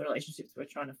 again, of the relationships we're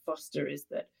trying to foster, is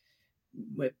that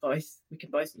we can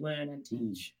both learn and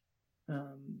teach.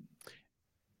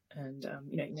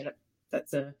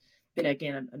 That's been,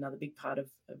 again, another big part of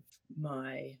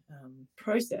my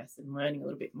process and learning a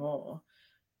little bit more.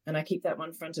 And I keep that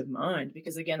one front of mind,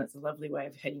 because, again, it's a lovely way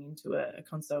of heading into a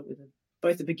consult with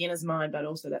both a beginner's mind, but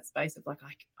also that space of like,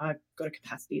 I've got a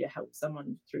capacity to help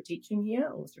someone through teaching here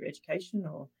or through education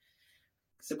or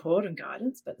support and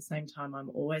guidance. But at the same time,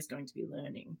 I'm always going to be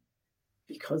learning,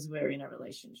 because we're in a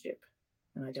relationship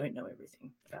and I don't know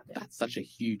everything about that. That's such a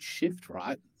huge shift,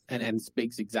 right? And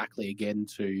speaks exactly again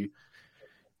to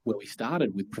where we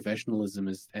started with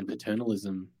professionalism and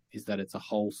paternalism, is that it's a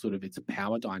whole it's a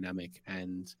power dynamic,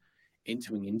 and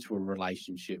entering into a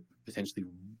relationship essentially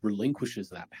relinquishes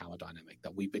that power dynamic,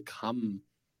 that we become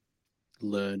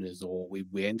learners, or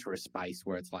we enter a space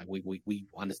where it's like we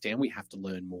understand we have to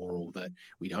learn more, or that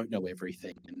we don't know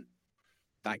everything, and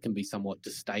that can be somewhat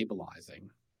destabilizing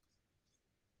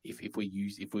if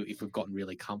we've gotten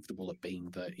really comfortable at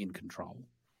being in control.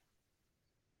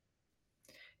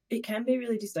 It can be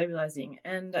really destabilizing,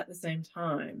 and at the same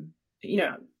time,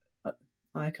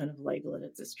 I kind of label it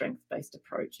as a strength-based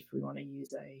approach, if we want to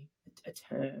use a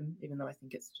term, even though I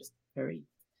think it's just very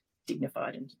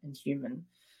dignified and human.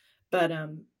 But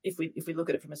if we look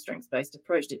at it from a strengths-based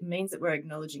approach, it means that we're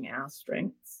acknowledging our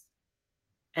strengths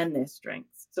and their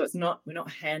strengths. So we're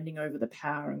not handing over the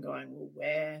power and going,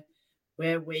 well,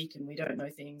 we're weak and we don't know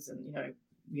things, and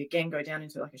we again go down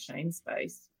into like a shame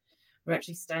space. We're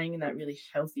actually staying in that really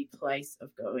healthy place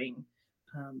of going,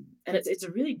 and it's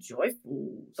a really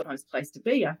joyful sometimes place to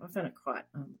be. I find it quite,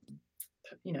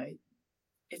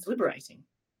 it's liberating.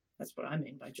 That's what I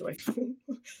mean by joyful.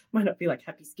 Might not be like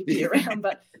happy skippy around,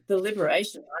 but the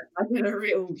liberation. I get a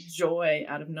real joy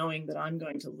out of knowing that I'm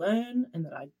going to learn and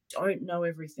that I don't know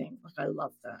everything. Like, I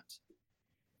love that.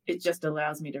 It just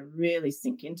allows me to really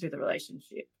sink into the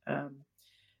relationship. But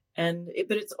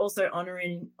it's also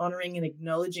honoring and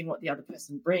acknowledging what the other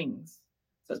person brings.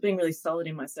 So it's being really solid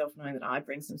in myself, knowing that I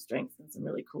bring some strengths and some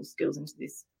really cool skills into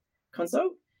this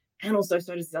consult, and also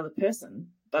so does the other person.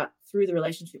 But through the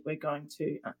relationship, we're going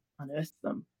to unearth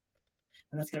them,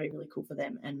 and that's going to be really cool for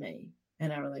them and me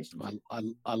and our relationship.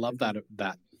 I love that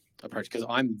approach, because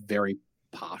I'm very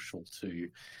partial to.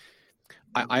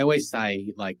 I always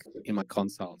say, like, in my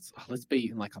consults, let's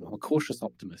be like, I'm a cautious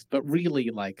optimist, but really,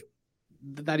 like,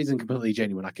 that isn't completely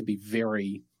genuine. I can be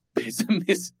very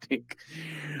pessimistic.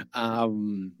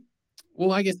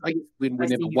 Well, I guess we're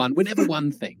never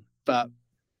one thing, but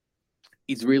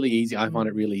it's really easy. I find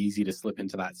it really easy to slip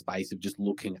into that space of just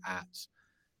looking at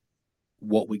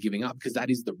what we're giving up, because that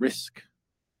is the risk,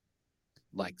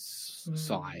 like,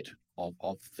 side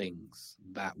of things,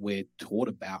 that we're taught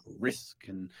about risk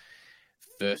and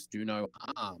first do no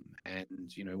harm. And,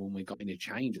 when we got into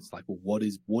change, it's like, well, what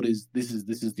is this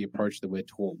is the approach that we're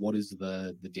taught. What is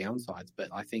the downsides? But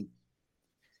I think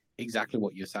exactly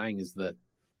what you're saying is that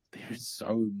there's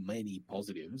so many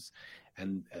positives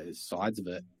and sides of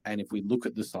it. And if we look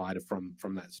at the side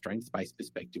from that strengths-based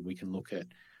perspective, we can look at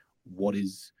what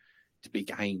is to be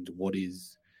gained, what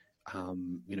is,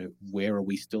 where are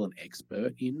we still an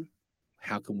expert in?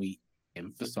 How can we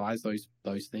emphasize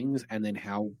those things? And then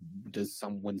how does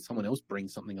when someone else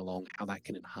brings something along, how that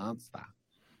can enhance that?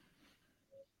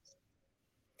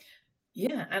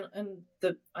 Yeah, and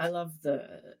I love the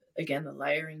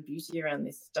layering beauty around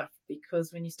this stuff,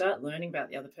 because when you start learning about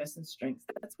the other person's strengths,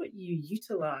 that's what you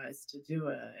utilize to do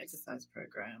an exercise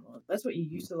program, or that's what you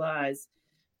utilize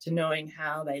to knowing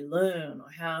how they learn, or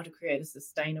how to create a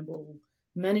sustainable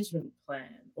management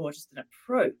plan, or just an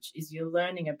approach. Is you're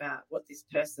learning about what this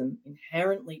person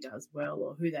inherently does well,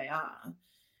 or who they are.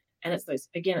 And it's those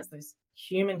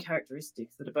human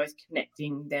characteristics that are both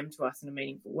connecting them to us in a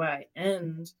meaningful way.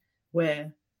 And I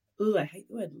hate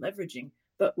the word leveraging,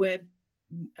 but and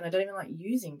I don't even like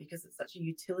using, because it's such a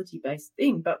utility-based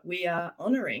thing, but we are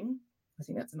honoring, I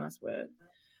think that's a nice word,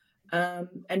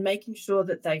 and making sure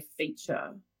that they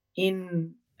feature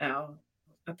in our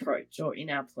approach or in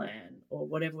our plan or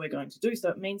whatever we're going to do. So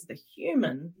it means the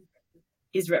human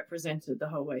is represented the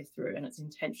whole way through, and it's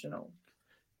intentional.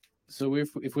 So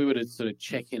if we were to sort of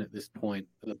check in at this point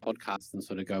of the podcast and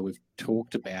sort of go, we've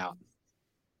talked about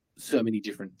so many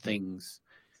different things.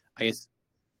 I guess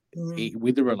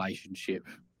with the relationship,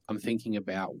 I'm thinking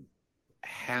about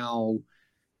how,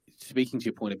 speaking to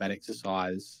your point about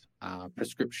exercise,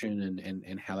 prescription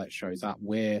and how that shows up,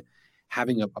 where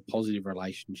having a positive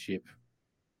relationship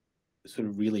sort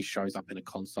of really shows up in a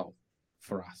consult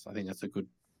for us. I think that's a good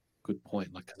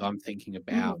point. Like, because I'm thinking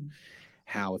about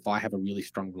how if I have a really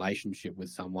strong relationship with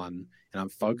someone and I'm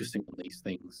focusing on these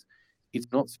things, it's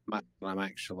not so much that I'm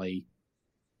actually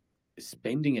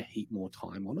spending a heap more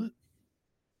time on it.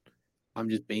 I'm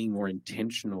just being more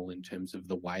intentional in terms of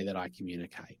the way that I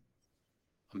communicate.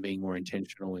 I'm being more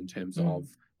intentional in terms of,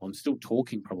 I'm still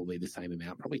talking probably the same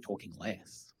amount, probably talking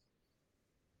less,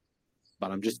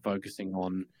 but I'm just focusing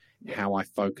on how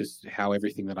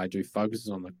everything that I do focuses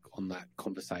on that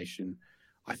conversation.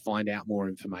 I find out more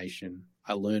information.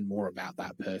 I learn more about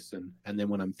that person. And then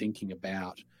when I'm thinking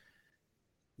about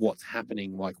what's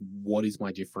happening, like, what is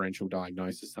my differential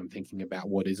diagnosis? I'm thinking about,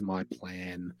 what is my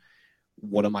plan?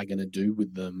 What am I going to do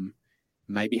with them?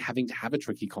 Maybe having to have a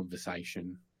tricky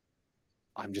conversation.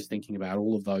 I'm just thinking about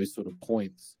all of those sort of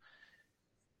points.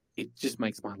 It just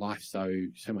makes my life so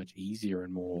much easier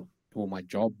and my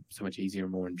job so much easier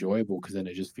and more enjoyable, because then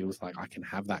it just feels like I can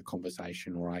have that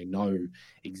conversation, or I know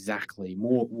exactly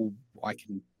more. I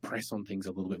can press on things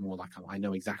a little bit more. Like, I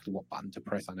know exactly what button to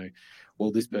press. I know, well,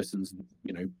 this person's,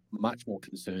 much more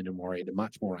concerned and worried and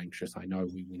much more anxious. I know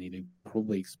we need to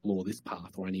probably explore this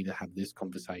path, or I need to have this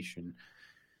conversation.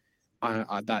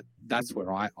 That's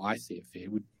where I see it fit.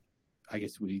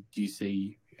 Do you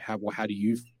see how do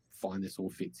you find this all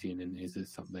fits in, and is there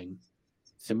something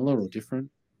similar or different?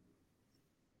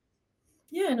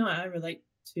 Yeah, no, I relate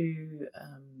to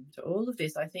all of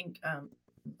this. I think,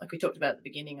 like we talked about at the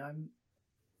beginning,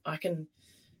 I can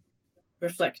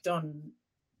reflect on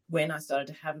when I started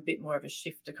to have a bit more of a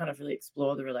shift to kind of really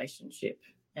explore the relationship,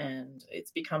 and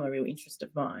it's become a real interest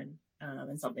of mine,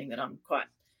 and something that I'm quite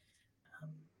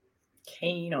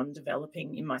keen on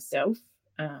developing in myself.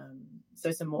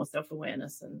 So some more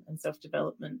self-awareness and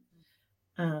self-development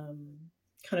kind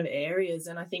of areas.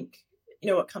 And I think,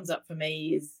 what comes up for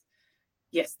me is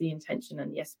yes, the intention,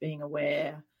 and yes, being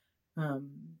aware,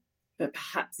 but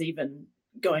perhaps even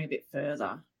going a bit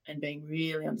further and being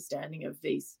really understanding of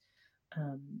these,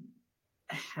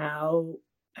 how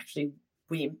actually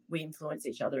we influence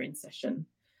each other in session,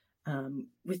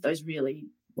 with those really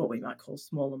what we might call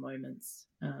smaller moments.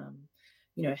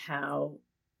 How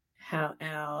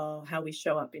we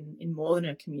show up in more than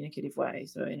a communicative way,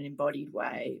 so in an embodied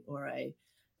way, or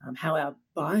how our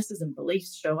biases and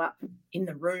beliefs show up in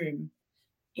the room,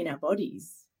 in our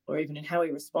bodies, or even in how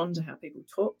we respond to how people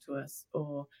talk to us,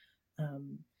 or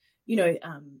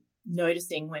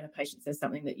noticing when a patient says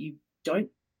something that you don't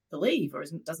believe or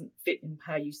doesn't fit in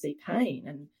how you see pain,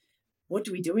 and what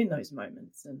do we do in those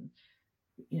moments, and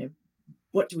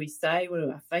what do we say, what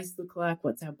do our face look like,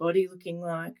 what's our body looking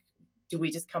like, do we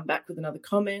just come back with another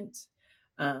comment?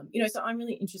 So I'm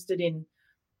really interested in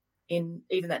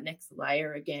even that next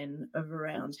layer again of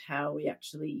around how we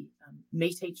actually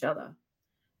meet each other,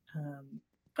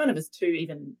 kind of as two,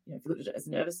 even if you look at it as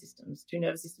two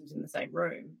nervous systems in the same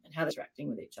room, and how they're interacting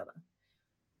with each other.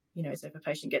 So if a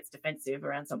patient gets defensive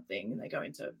around something and they go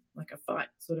into like a fight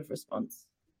sort of response,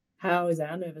 how is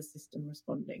our nervous system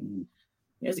responding?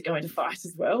 Is it going to fight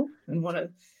as well and want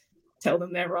to tell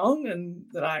them they're wrong and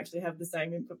that I actually have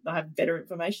I have better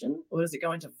information? Or does it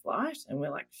go into flight and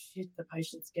we're like, shit, the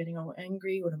patient's getting all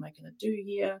angry, what am I going to do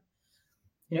here?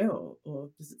 Or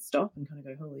does it stop and kind of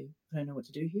go, holy, I don't know what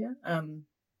to do here?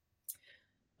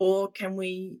 Or can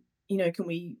we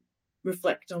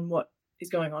reflect on what is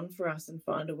going on for us and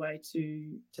find a way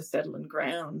to settle and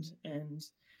ground and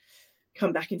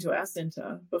come back into our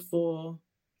center before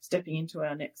stepping into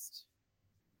our next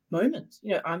moment?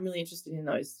 I'm really interested in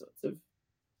those sorts of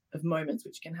moments,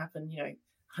 which can happen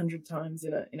 100 times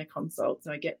in a consult.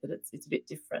 So I get that it's a bit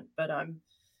different, but I'm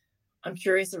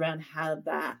curious around how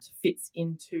that fits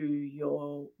into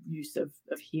your use of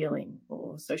healing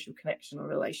or social connection or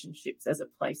relationships as a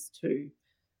place to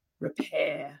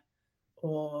repair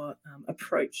or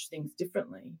approach things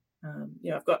differently.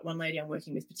 I've got one lady I'm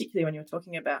working with, particularly when you're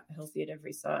talking about a healthy at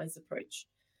every size approach,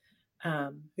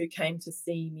 who came to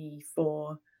see me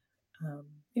for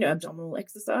abdominal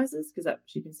exercises, because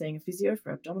she'd been seeing a physio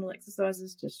for abdominal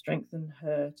exercises to strengthen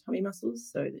her tummy muscles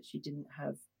so that she didn't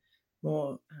have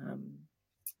more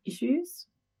issues.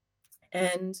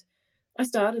 And I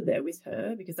started there with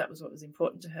her because that was what was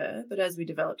important to her. But as we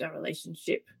developed our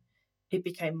relationship, it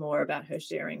became more about her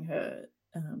sharing her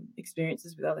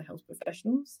experiences with other health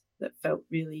professionals that felt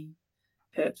really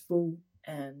hurtful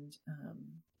and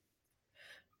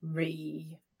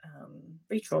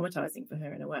re-traumatizing for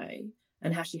her in a way,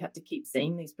 and how she had to keep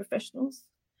seeing these professionals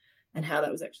and how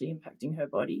that was actually impacting her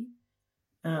body.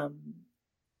 And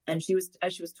as she was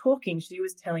talking, she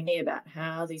was telling me about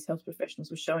how these health professionals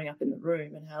were showing up in the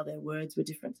room and how their words were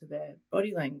different to their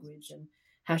body language, and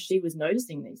how she was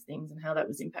noticing these things and how that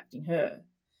was impacting her.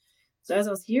 So as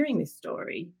I was hearing this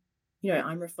story,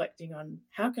 I'm reflecting on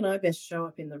how can I best show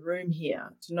up in the room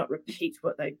here to not repeat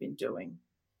what they've been doing.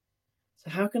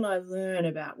 So how can I learn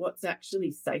about what's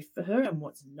actually safe for her and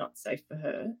what's not safe for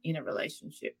her in a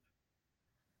relationship?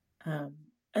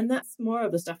 And that's more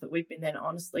of the stuff that we've been then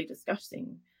honestly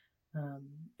discussing.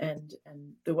 And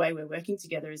the way we're working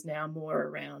together is now more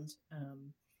around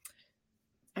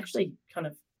actually kind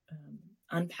of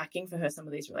unpacking for her some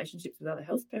of these relationships with other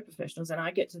healthcare professionals. And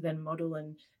I get to then model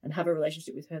and have a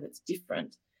relationship with her that's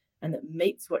different and that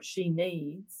meets what she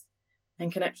needs, and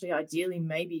can actually ideally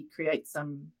maybe create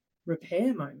some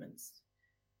repair moments,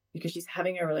 because she's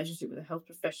having a relationship with a health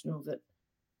professional that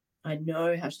I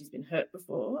know how she's been hurt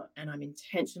before, and I'm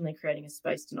intentionally creating a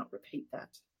space to not repeat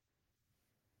that.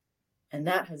 And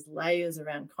that has layers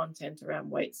around content, around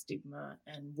weight stigma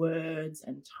and words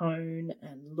and tone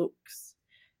and looks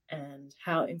and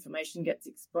how information gets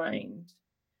explained.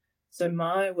 So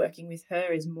my working with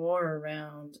her is more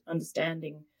around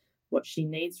understanding what she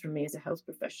needs from me as a health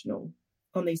professional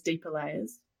on these deeper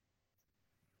layers,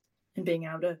 and being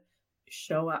able to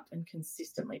show up and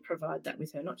consistently provide that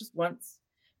with her, not just once,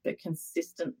 but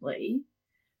consistently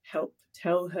help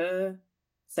tell her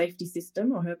safety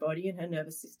system or her body and her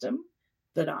nervous system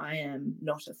that I am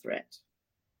not a threat.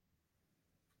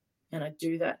 And I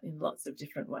do that in lots of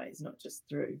different ways, not just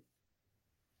through,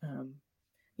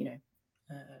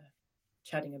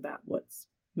 chatting about what's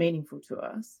meaningful to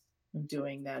us, and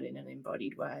doing that in an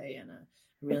embodied way and a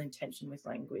real intention with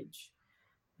language.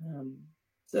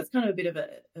 So that's kind of a bit of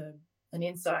an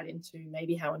insight into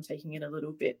maybe how I'm taking it a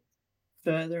little bit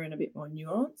further and a bit more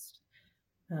nuanced.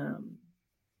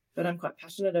 But I'm quite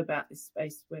passionate about this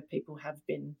space where people have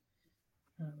been,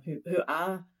 who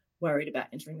are worried about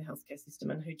entering the healthcare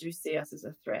system and who do see us as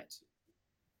a threat,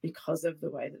 because of the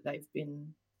way that they've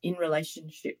been in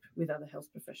relationship with other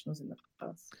health professionals in the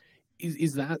past.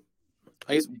 Is that,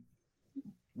 I guess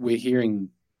we're hearing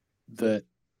that,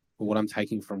 or what I'm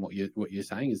taking from what you're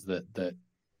saying is that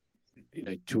you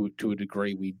know, to a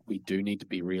degree, we do need to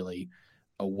be really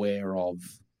aware of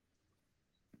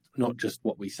not just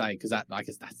what we say, because that, I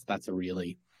guess that's a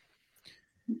really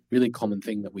common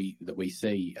thing that we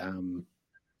see.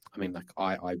 I mean, like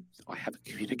I have a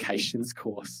communications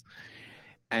course,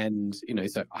 and you know,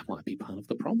 so I might be part of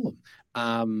the problem.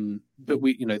 But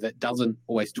we, you know, that doesn't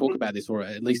always talk about this, or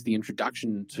at least the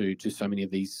introduction to so many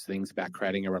of these things about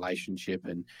creating a relationship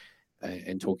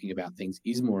and talking about things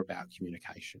is more about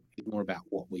communication. It's more about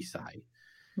what we say.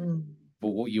 But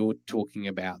what you're talking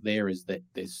about there is that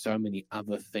there's so many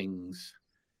other things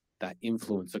that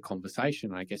influence a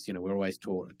conversation. I guess, you know, we're always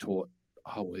taught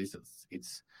oh,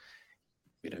 it's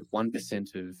you know,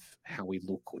 1% of how we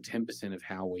look, or 10% of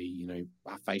how we, you know,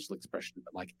 our facial expression,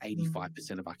 but like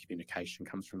 85% of our communication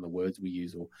comes from the words we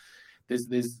use. Or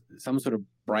there's some sort of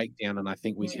breakdown, and I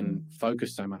think we can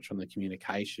focus so much on the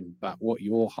communication. But what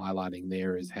you're highlighting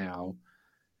there is how,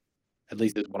 at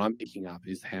least what I'm picking up,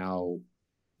 is how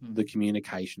the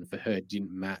communication for her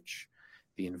didn't match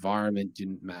the environment,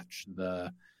 didn't match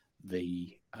the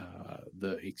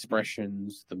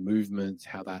expressions, the movements,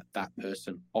 how that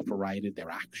person operated,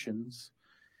 their actions,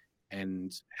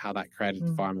 and how that created an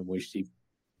environment where she,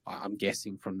 I'm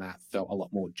guessing from that, felt a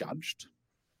lot more judged.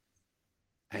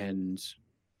 And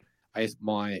I guess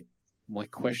my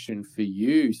question for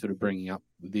you, sort of bringing up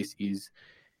this, is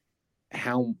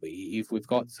how, if we've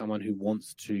got someone who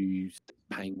wants to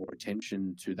paying more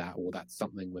attention to that, or that's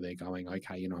something where they're going,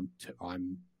 okay, you know,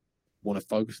 I'm want to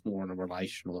focus more on a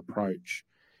relational approach,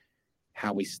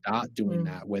 how we start doing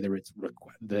that, whether it's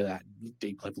that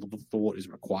deep level of thought is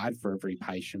required for every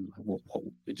patient,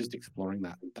 just exploring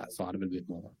that side of it a bit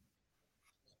more.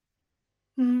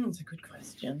 That's a good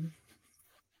question.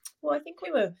 Well, I think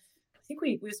we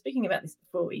were speaking about this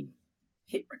before we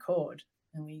hit record,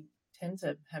 and we tend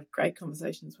to have great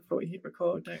conversations before we hit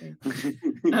record, don't we?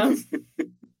 Let's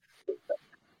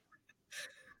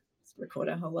record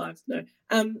our whole lives. No,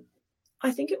 I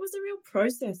think it was a real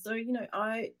process. So, you know,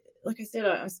 like I said,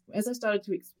 as I started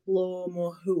to explore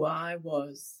more who I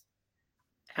was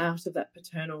out of that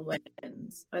paternal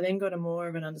lens, I then got a more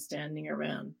of an understanding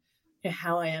around, you know,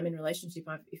 how I am in relationship,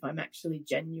 if I'm actually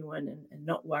genuine and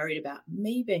not worried about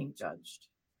me being judged.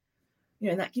 You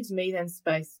know, and that gives me then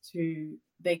space to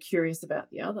be curious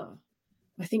about the other.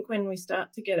 I think when we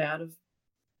start to get out of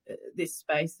this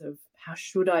space of how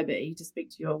should I be, to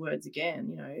speak to your words again,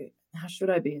 you know, how should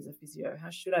I be as a physio? How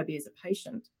should I be as a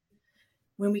patient?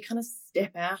 When we kind of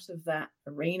step out of that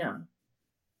arena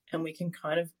and we can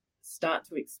kind of start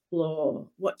to explore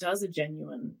what does a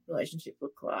genuine relationship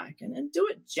look like, and do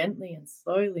it gently and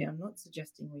slowly. I'm not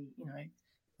suggesting we, you know,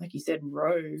 like you said,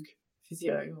 rogue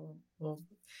physio or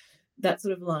that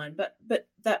sort of line, but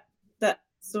that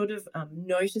sort of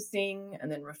noticing and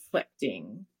then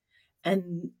reflecting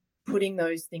and putting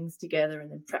those things together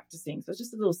and then practicing. So it's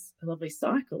just a lovely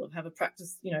cycle of have a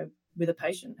practice, you know, with a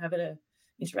patient, have an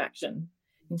interaction,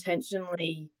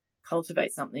 intentionally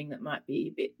cultivate something that might be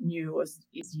a bit new or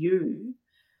is you,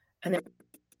 and then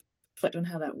reflect on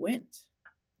how that went.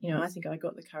 You know, I think I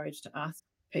got the courage to ask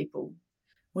people,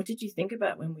 what did you think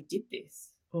about when we did this?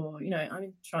 Or, you know,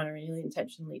 I'm trying to really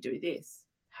intentionally do this.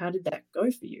 How did that go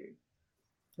for you?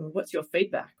 Or what's your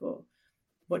feedback? Or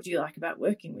what do you like about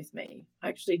working with me? I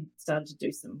actually started to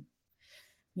do some,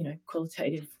 you know,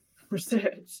 qualitative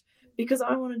research because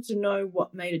I wanted to know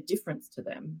what made a difference to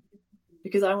them.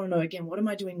 Because I want to know, again, what am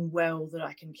I doing well that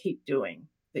I can keep doing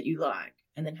that you like?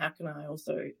 And then how can I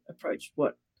also approach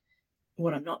what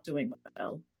I'm not doing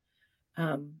well?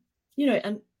 You know,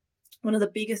 and one of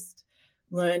the biggest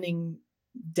learning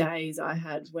days I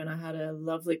had when I had a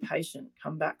lovely patient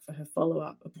come back for her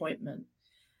follow-up appointment.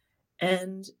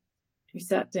 And we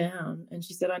sat down and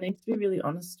she said, I need to be really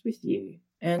honest with you.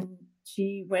 And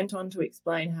she went on to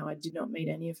explain how I did not meet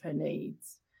any of her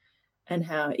needs, and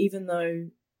how even though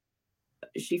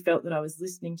she felt that I was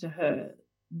listening to her,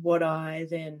 what I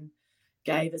then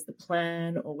gave as the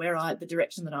plan, or the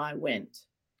direction that I went,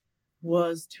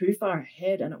 was too far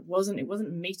ahead, and it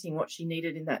wasn't meeting what she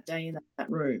needed in that day in that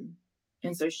room.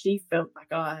 And so she felt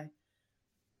like I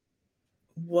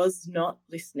was not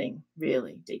listening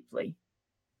really deeply.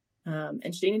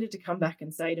 And she needed to come back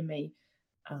and say to me,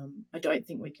 I don't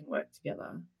think we can work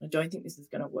together. I don't think this is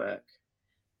going to work.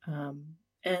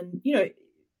 And, you know,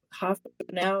 half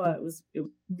an hour, it was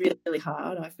really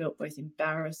hard. I felt both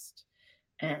embarrassed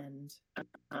and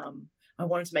I I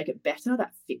wanted to make it better.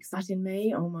 That fixer in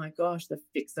me, oh my gosh, the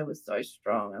fixer was so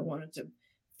strong. I wanted to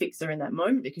fix her in that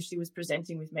moment because she was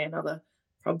presenting with me another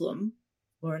problem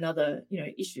or another,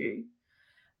 issue.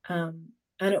 And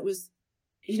it was,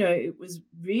 it was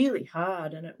really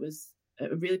hard, and it was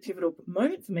a really pivotal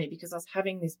moment for me because I was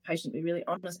having this patient be really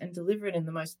honest and deliver it in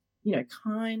the most,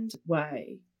 kind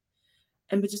way,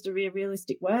 and but just a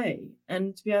realistic way.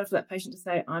 And to be able for that patient to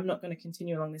say, I'm not going to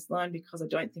continue along this line because I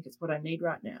don't think it's what I need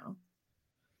right now.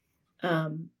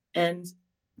 And,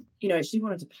 she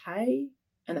wanted to pay,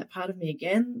 and that part of me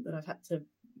again that I've had to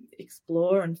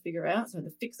explore and figure out. So the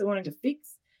fixer wanting to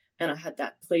fix, and I had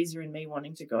that pleaser in me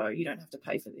wanting to go, you don't have to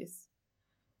pay for this,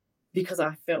 because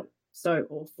I felt so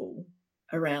awful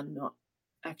around not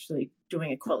actually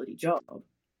doing a quality job.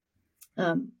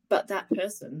 But that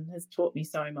person has taught me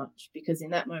so much, because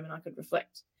in that moment I could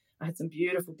reflect. I had some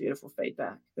beautiful, beautiful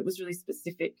feedback that was really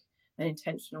specific and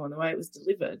intentional, and the way it was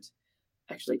delivered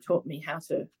actually taught me how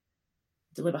to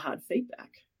deliver hard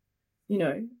feedback,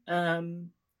 and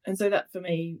so that for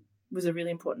me was a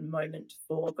really important moment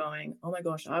for going, oh my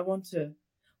gosh, I want to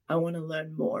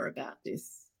learn more about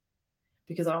this,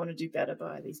 because I want to do better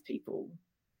by these people.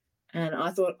 And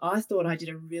I thought I did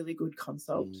a really good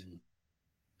consult.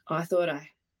 I thought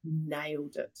I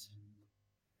nailed it.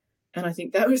 And I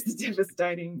think that was the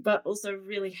devastating but also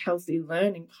really healthy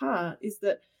learning part, is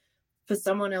that for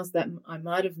someone else that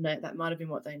might have been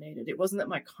what they needed. It wasn't that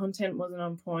my content wasn't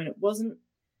on point. It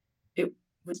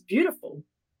was beautiful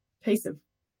piece of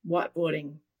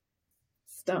whiteboarding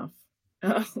stuff.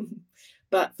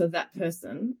 But for that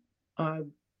person, I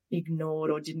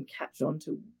ignored or didn't catch on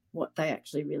to what they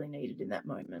actually really needed in that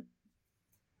moment.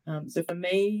 So for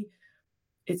me,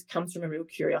 it comes from a real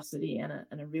curiosity and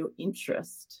a real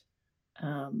interest.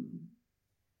 And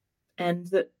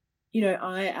that,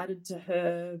 I added to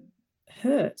her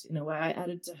hurt in a way. I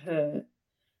added to her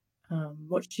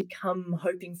what she'd come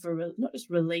hoping for, not just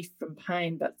relief from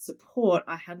pain, but support.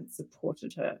 I hadn't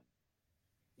supported her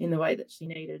in the way that she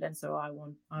needed. And so I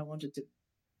wanted to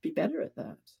be better at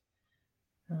that.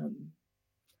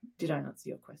 Did I answer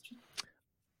your question?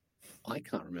 I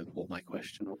can't remember what my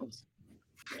question was.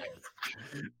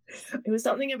 It was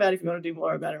something about if you want to do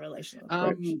more about a relational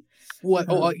approach.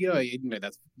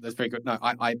 That's very good. No,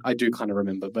 I do kind of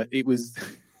remember, but it was,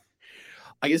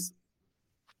 I guess,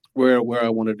 where I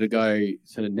wanted to go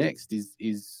sort of next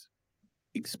is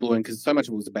exploring, because so much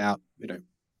of it was about,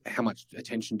 how much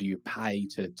attention do you pay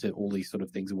to all these sort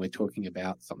of things, and we're talking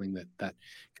about something that can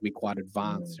be quite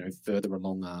advanced, further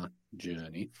along our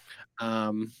journey.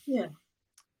 That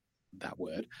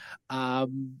word.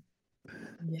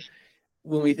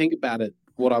 When we think about it,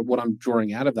 what I'm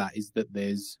drawing out of that is that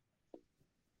there's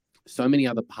so many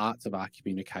other parts of our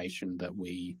communication that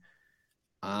we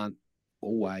aren't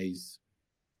always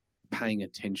paying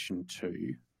attention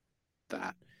to,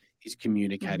 that is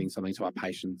communicating something to our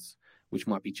patients, which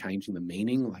might be changing the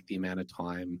meaning, like the amount of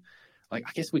time. Like,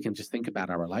 I guess we can just think about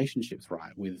our relationships,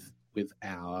 right, with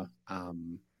our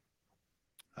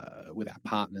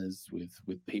partners,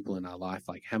 with people in our life,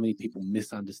 like how many people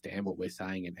misunderstand what we're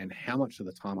saying, and how much of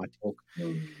the time I talk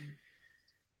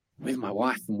with my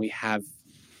wife and we have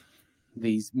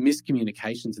these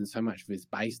miscommunications, and so much of it is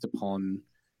based upon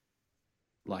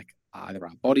like either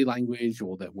our body language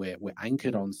or that we're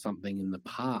anchored on something in the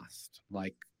past.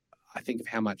 Like, I think of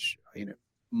how much,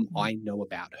 I know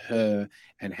about her,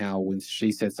 and how when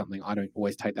she says something, I don't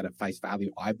always take that at face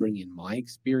value. I bring in my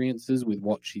experiences with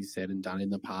what she's said and done in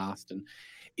the past, and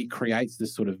it creates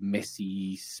this sort of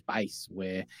messy space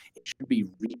where it should be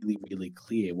really, really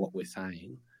clear what we're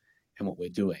saying and what we're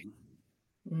doing.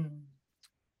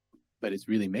 But it's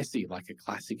really messy. Like a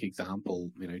classic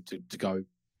example, to go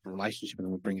relationship, and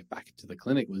then we'll bring it back to the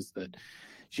clinic, was that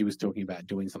she was talking about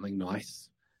doing something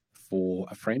nice for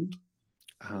a friend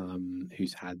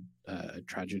who's had a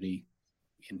tragedy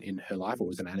in her life, or it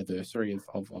was an anniversary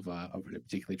of a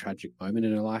particularly tragic moment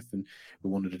in her life, and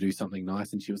we wanted to do something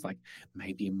nice, and she was like,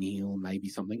 maybe a meal, maybe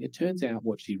something. It turns out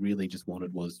what she really just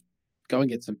wanted was go and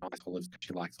get some nice olives, because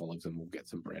she likes olives, and we'll get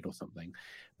some bread or something.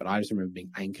 But I just remember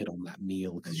being anchored on that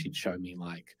meal, because she'd show me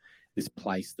like this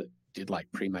place that did like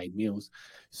pre-made meals.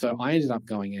 So I ended up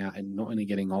going out and not only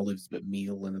getting olives, but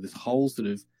meal, and this whole sort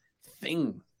of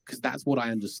thing, because that's what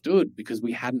I understood, because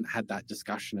we hadn't had that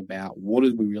discussion about what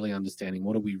are we really understanding,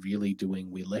 what are we really doing.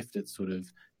 We left it sort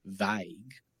of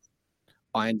vague.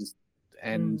 I ended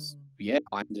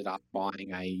up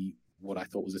buying what I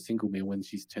thought was a single meal, when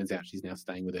turns out she's now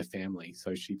staying with her family.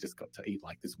 So she just got to eat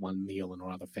like this one meal, and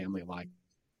all other family like,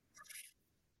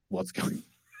 what's going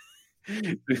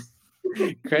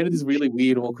created this really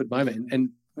weird, awkward moment.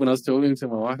 And when I was talking to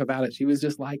my wife about it, she was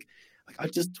just like, like, I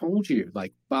just told you,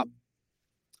 like, but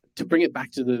to bring it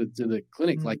back to the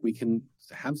clinic, like, we can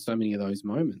have so many of those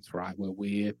moments, right, where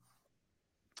we're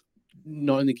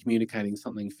not only communicating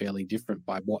something fairly different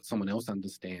by what someone else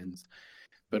understands,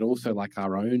 but also like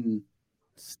our own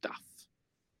stuff,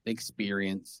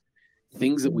 experience,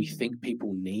 things that we think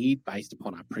people need based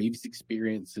upon our previous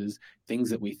experiences, things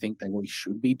that we think that we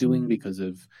should be doing because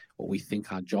of what we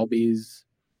think our job is.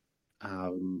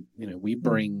 We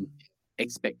bring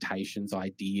expectations,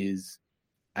 ideas,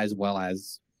 as well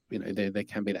as, there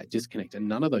can be that disconnect, and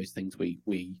none of those things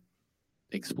we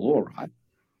explore, right?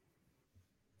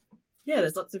 Yeah,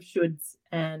 there's lots of shoulds,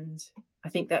 and I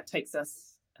think that takes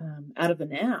us out of the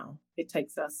now. It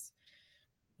takes us,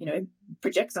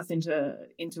 projects us into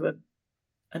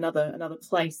another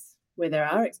place where there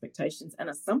are expectations and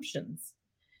assumptions,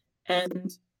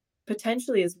 and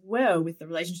potentially as well, with the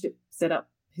relationship set up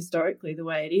historically the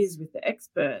way it is with the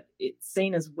expert, it's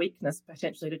seen as weakness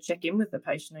potentially to check in with the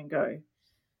patient and go,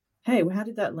 hey, well, how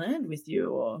did that land with you?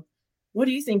 Or what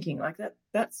are you thinking? Like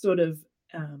that sort of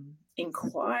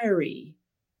inquiry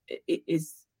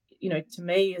is, to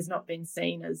me, has not been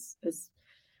seen as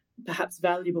perhaps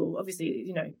valuable.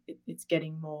 Obviously, it's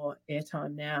getting more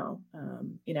airtime now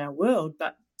in our world,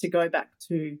 but to go back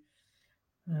to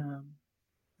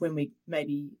when we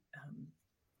maybe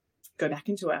go back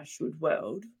into our should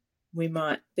world, we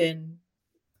might then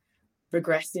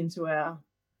regress into our,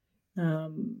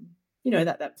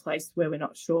 that place where we're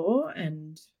not sure,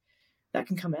 and that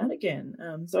can come out again.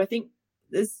 So I think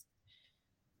there's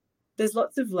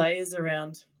lots of layers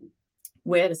around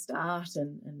where to start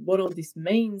and what all this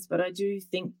means. But I do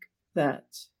think that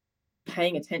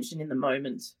paying attention in the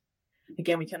moment,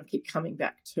 again, we kind of keep coming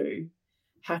back to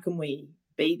how can we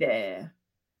be there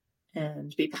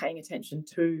and be paying attention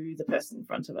to the person in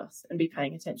front of us and be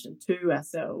paying attention to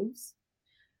ourselves,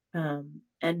 and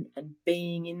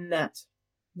being in that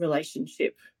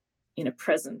relationship in a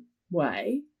present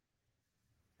way.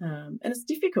 And it's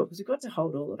difficult because we've got to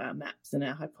hold all of our maps and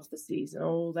our hypotheses and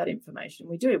all that information.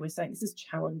 We're saying this is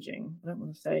challenging. I don't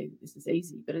want to say this is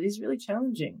easy, but it is really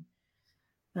challenging.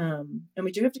 And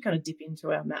we do have to kind of dip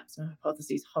into our maps and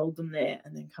hypotheses, hold them there,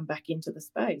 and then come back into the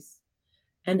space.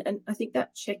 And I think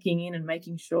that checking in and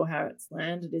making sure how it's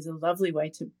landed is a lovely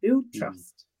way to build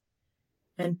trust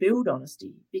and build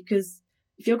honesty. Because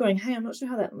if you're going, hey, I'm not sure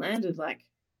how that landed, like,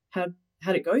 how'd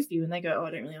it go for you? And they go, oh,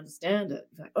 I don't really understand it.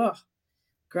 You're like, oh,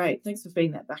 great, thanks for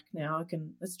feeding that back now.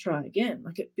 Let's try again.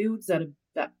 Like, it builds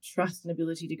that trust and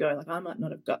ability to go, like, I might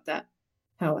not have got that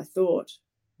how I thought.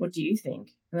 What do you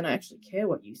think? And then I actually care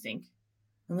what you think.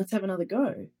 And let's have another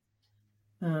go.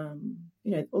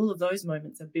 All of those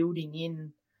moments are building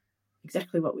in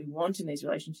exactly what we want in these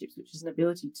relationships, which is an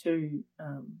ability to,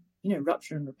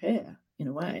 rupture and repair in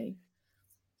a way,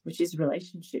 which is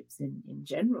relationships in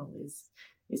general,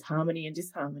 is harmony and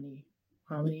disharmony,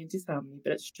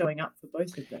 but it's showing up for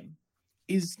both of them.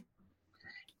 Is,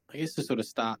 I guess, to sort of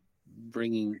start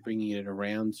bringing it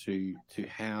around to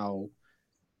how,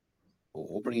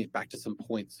 or bring it back to some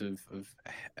points of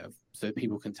so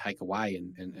people can take away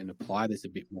and apply this a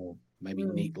bit more, maybe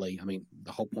neatly. I mean,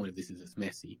 the whole point of this is it's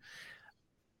messy.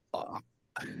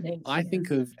 I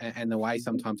think of, and the way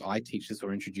sometimes I teach this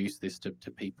or introduce this to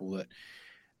people that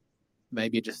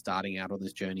maybe are just starting out on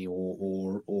this journey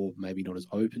or maybe not as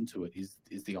open to it,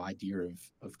 is the idea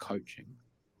of coaching.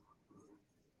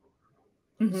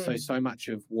 So much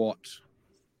of what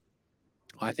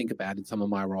I think about in some of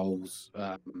my roles,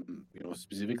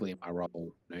 specifically in my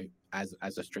role, as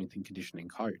a strength and conditioning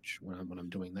coach, when I'm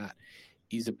doing that,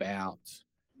 is about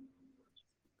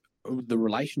the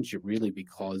relationship, really,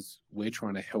 because I'm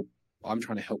trying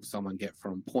to help someone get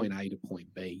from point A to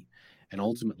point B, and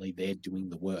ultimately they're doing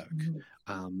the work.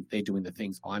 They're doing the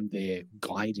things. I'm there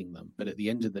guiding them, but at the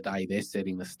end of the day, they're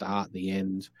setting the start, the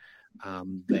end.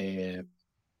 They're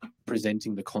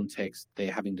presenting the context.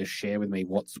 They're having to share with me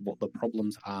what the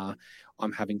problems are.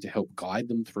 I'm having to help guide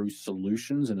them through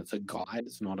solutions, and it's a guide.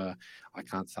 It's not I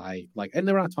can't say, like, and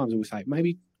there are times we say,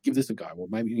 maybe give this a go, or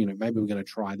maybe we're going to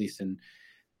try this, and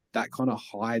that kind of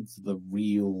hides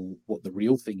what the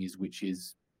real thing is, which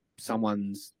is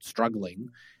someone's struggling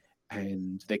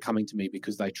and they're coming to me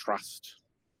because they trust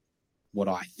what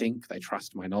I think, they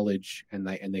trust my knowledge, and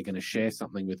they're going to share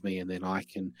something with me, and then I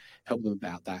can help them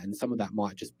about that. And some of that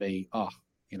might just be,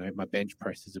 my bench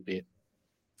press feels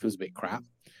a bit crap.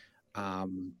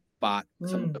 But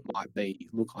some of it might be,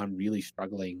 look, I'm really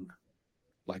struggling,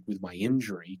 like, with my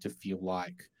injury, to feel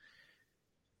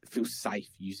safe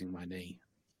using my knee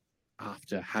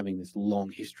after having this long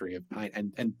history of pain.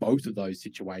 And both of those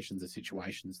situations are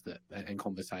situations and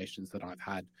conversations that I've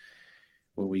had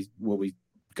where we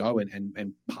go.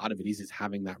 And part of it is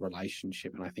having that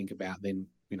relationship. And I think about then,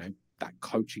 that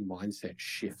coaching mindset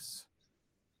shifts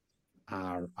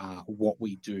what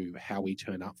we do, how we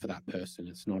turn up for that person.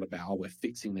 It's not about, oh, we're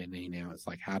fixing their knee now. It's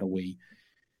like, how do we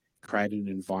create an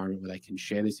environment where they can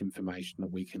share this information,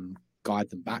 that we can guide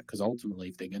them back? Because ultimately,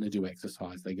 if they're going to do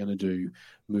exercise, they're going to do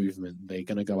movement, they're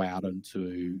going to go out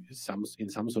into some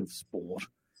sort of sport,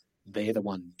 they're the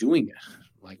one doing it.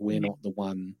 Like, we're not the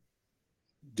one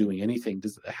doing anything.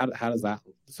 How does that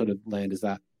sort of land? Does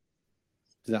that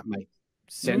make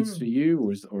sense to you,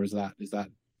 or is that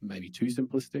maybe too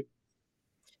simplistic?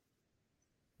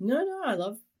 No, I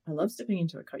love stepping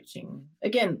into a coaching.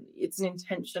 Again, it's an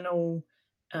intentional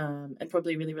and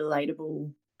probably really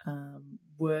relatable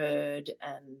word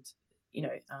and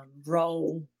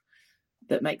role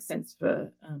that makes sense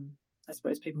for I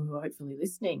suppose people who are hopefully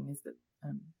listening. Is that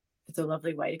it's a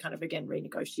lovely way to kind of again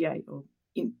renegotiate or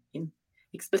in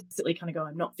explicitly kind of go,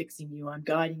 I'm not fixing you, I'm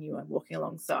guiding you, I'm walking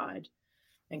alongside.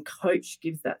 And coach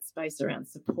gives that space around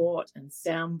support and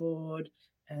soundboard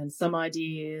and some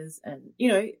ideas. And,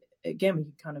 again, we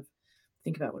can kind of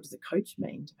think about, what does a coach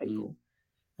mean to people?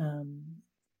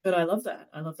 But I love that.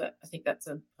 I think that's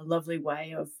a lovely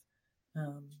way of,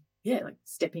 like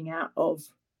stepping out of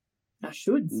our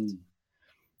shoulds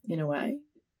in a way,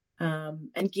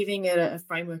 and giving it a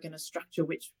framework and a structure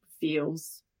which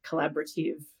feels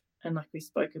collaborative. And like we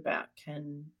spoke about,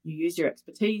 can you use your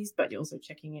expertise, but you're also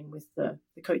checking in with the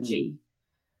coachee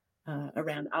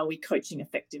around, are we coaching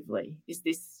effectively? Is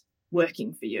this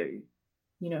working for you?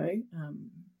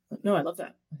 No, I love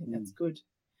that. I think that's good.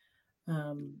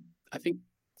 I think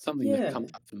something that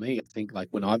comes up for me, I think, like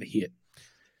when I've hit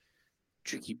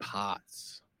tricky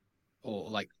parts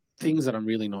or like things that I'm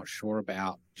really not sure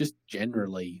about, just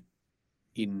generally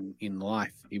in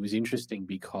life, it was interesting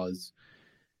because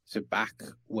back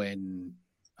when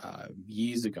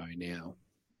years ago now,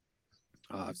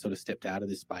 I've sort of stepped out of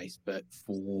this space, but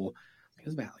for I think it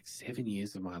was about like 7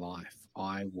 years of my life,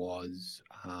 I was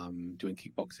doing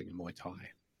kickboxing and Muay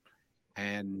Thai.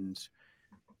 And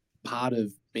part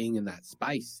of being in that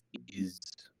space is,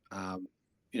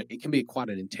 it can be quite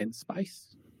an intense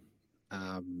space.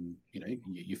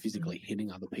 You're physically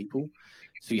hitting other people.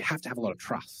 So you have to have a lot of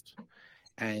trust.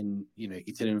 And,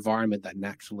 it's an environment that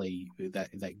naturally,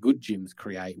 that good gyms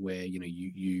create where,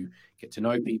 you get to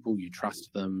know people, you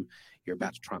trust them, you're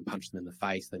about to try and punch them in the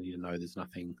face, they need to know there's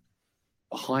nothing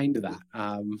behind that.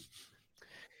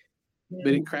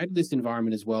 But it created this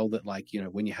environment as well that, like,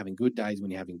 when you're having good days, when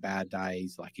you're having bad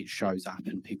days, like, it shows up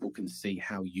and people can see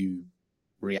how you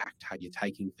react, how you're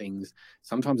taking things.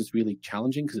 Sometimes it's really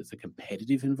challenging because it's a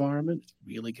competitive environment. It's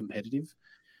really competitive.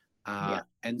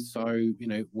 And so,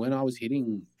 when I was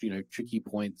hitting, tricky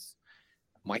points,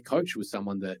 my coach was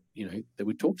someone that, that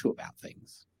would talk to about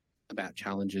things, about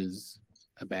challenges,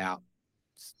 about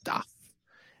stuff.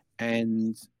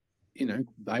 And,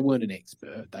 they weren't an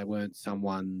expert. They weren't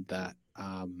someone that,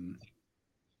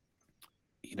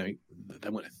 they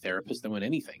weren't a therapist. They weren't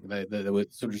anything. They were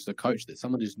sort of just a coach, that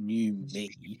someone just knew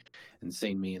me and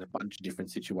seen me in a bunch of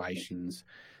different situations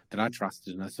that I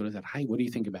trusted. And I sort of said, hey, what do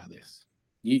you think about this?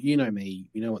 You know me,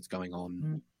 you know what's going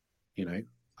on,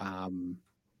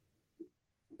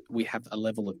 we have a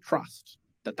level of trust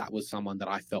that was someone that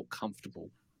I felt comfortable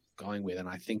going with. And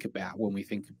I think about when we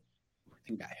think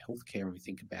about healthcare and we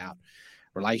think about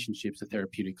relationships, a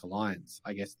therapeutic alliance,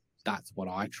 I guess that's what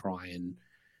I try and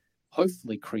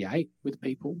hopefully create with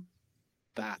people,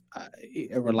 that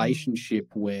a relationship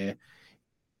where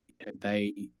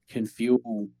they can feel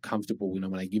comfortable,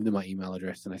 when I give them my email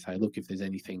address and I say, look, if there's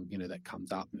anything, that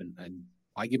comes up, and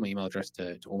I give my email address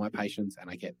to all my patients, and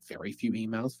I get very few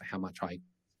emails for how much I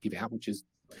give out, which is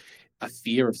a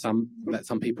fear of some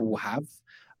people will have.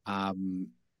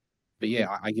 But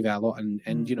yeah, I give out a lot, and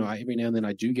every now and then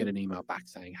I do get an email back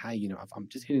saying, hey, I'm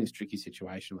just hitting this tricky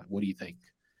situation. Like, what do you think?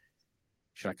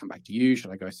 Should I come back to you? Should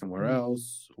I go somewhere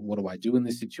else? What do I do in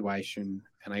this situation?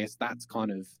 And I guess that's kind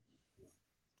of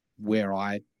where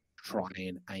I try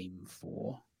and aim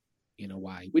for, in a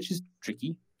way, which is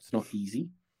tricky. It's not easy.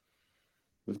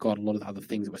 We've got a lot of other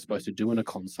things that we're supposed to do in a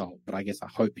consult, but I guess I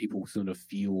hope people sort of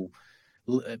feel,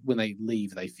 when they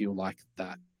leave, they feel like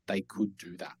that they could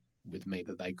do that with me,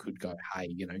 that they could go,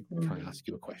 hey, can I ask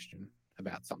you a question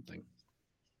about something?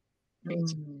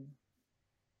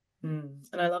 And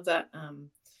I love that.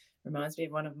 Reminds me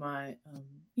of one of my,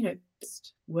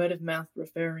 just word of mouth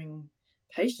referring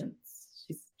patients.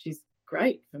 She's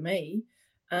great for me,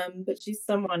 but she's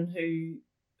someone who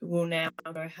will now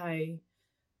go, hey,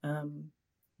 when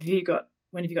have you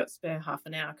got spare half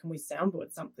an hour? Can we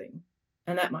soundboard something?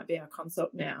 And that might be our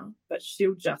consult now, but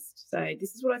she'll just say,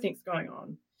 this is what I think's going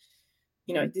on.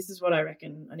 this is what I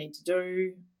reckon I need to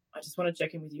do. I just want to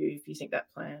check in with you if you think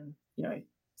that plan,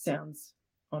 sounds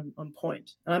on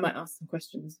point. And I might ask some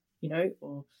questions,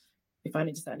 or if I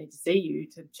need to say I need to see you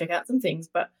to check out some things,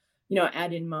 but,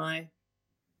 add in my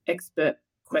expert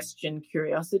question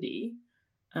curiosity,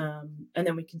 and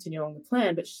then we continue along the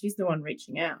plan. But she's the one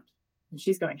reaching out, and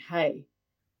she's going, hey,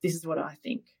 this is what I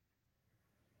think.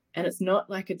 And it's not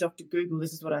like a Dr. Google,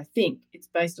 this is what I think. It's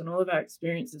based on all of our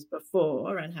experiences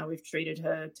before and how we've treated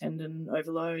her tendon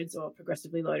overloads or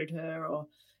progressively loaded her, or,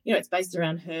 it's based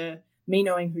around me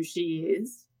knowing who she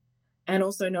is and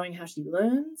also knowing how she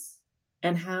learns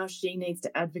and how she needs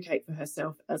to advocate for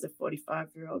herself as a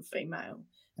 45-year-old female,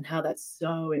 and how that's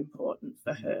so important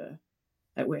for her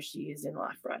at where she is in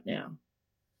life right now.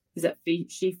 Is that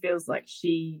she feels like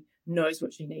she knows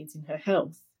what she needs in her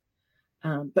health,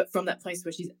 but from that place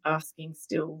where she's asking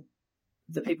still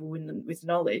the people with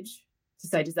knowledge to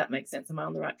say, does that make sense? Am I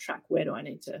on the right track? Where do I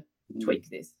need to tweak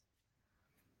this?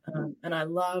 And I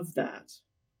love that,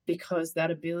 because that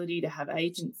ability to have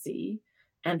agency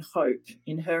and hope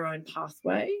in her own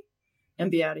pathway and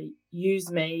be able to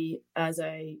use me as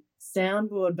a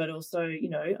soundboard, but also,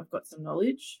 I've got some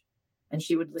knowledge, and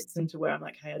she would listen to where I'm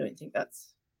like, hey,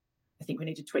 I think we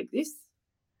need to tweak this.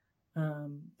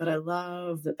 But I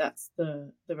love that that's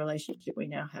the relationship we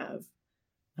now have.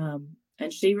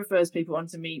 And she refers people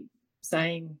onto me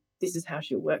saying, this is how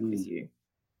she'll work with you,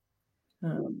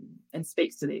 and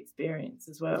speaks to the experience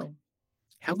as well.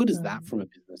 How good is that from a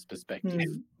business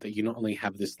perspective, that you not only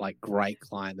have this like great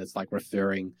client that's like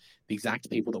referring the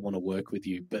exact people that want to work with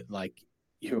you, but like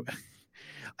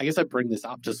I guess I bring this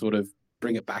up to sort of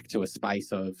bring it back to a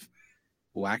space of,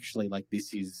 well, actually, like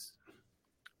this is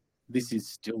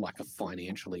still like a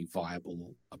financially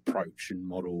viable approach and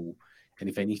model. And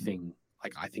if anything,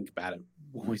 like I think about it,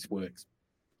 always works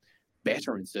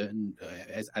better in certain,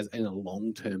 as in a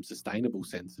long-term sustainable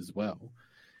sense as well,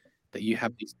 that you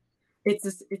have this. It's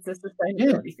a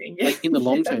sustainability thing. Yeah. Like in the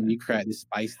long term, you create this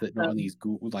space that not only is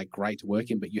good, like great to work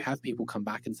in, but you have people come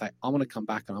back and say, I want to come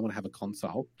back and I want to have a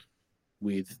consult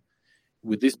with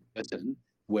this person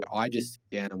where I just sit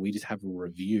down and we just have a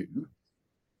review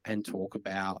and talk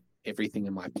about everything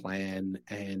in my plan,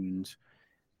 and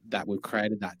that we've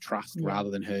created that trust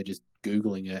rather than her just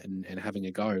Googling it and having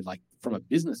a go. Like from a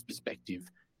business perspective,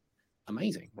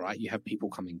 amazing, right? You have people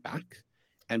coming back.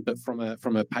 But from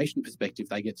a patient perspective,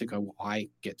 they get to go, well, I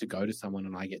get to go to someone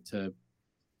and I get to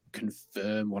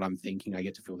confirm what I'm thinking. I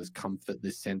get to feel this comfort,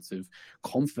 this sense of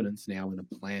confidence now in a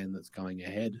plan that's going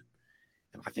ahead.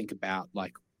 And I think about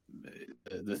like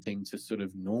the thing to sort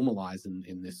of normalize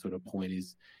in this sort of point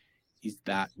is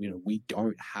that, we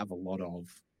don't have a lot of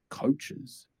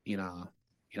coaches in our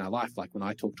life. Like when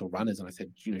I talk to runners and I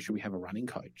said, should we have a running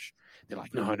coach? They're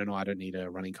like, no, I don't need a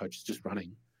running coach. It's just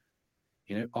running.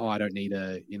 I don't need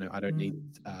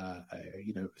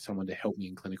someone to help me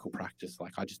in clinical practice.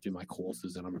 Like I just do my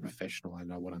courses and I'm a professional. I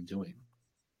know what I'm doing.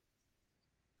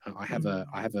 I have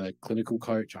a clinical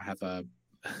coach. I have a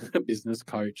business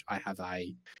coach. I have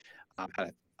I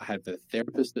have a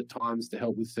therapist at times to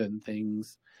help with certain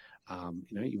things.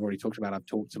 You've already talked about, I've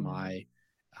talked to my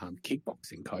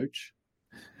kickboxing coach.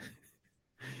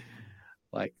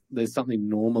 Like there's something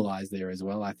normalized there as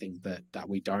well. I think that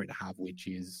we don't have, which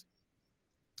is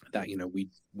that,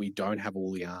 we don't have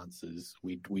all the answers.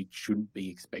 We shouldn't be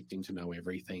expecting to know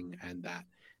everything, and that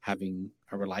having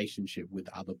a relationship with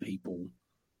other people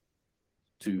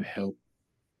to help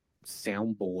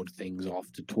soundboard things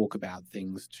off, to talk about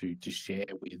things, to share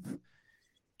with,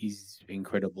 is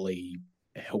incredibly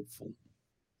helpful.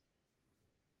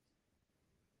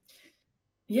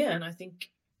 Yeah, and I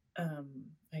think I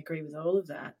agree with all of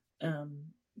that.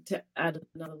 To add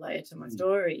another layer to my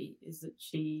story is that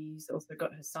she's also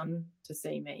got her son to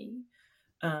see me,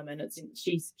 and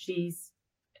she's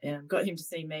got him to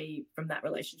see me from that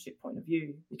relationship point of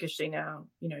view, because she now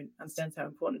understands how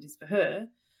important it is for her.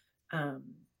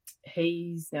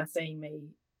 He's now seeing me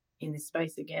in this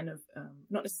space again of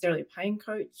not necessarily a pain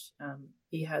coach.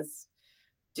 He has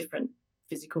different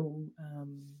physical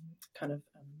kind of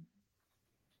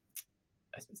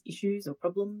I suppose issues or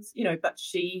problems, but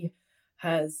she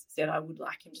has said, I would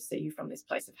like him to see you from this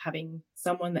place of having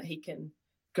someone that he can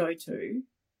go to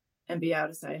and be able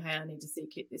to say, hey, I need to see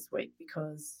Kit this week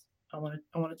because I want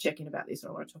to check in about this, or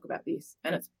I want to talk about this.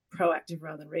 And it's proactive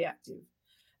rather than reactive.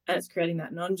 And it's creating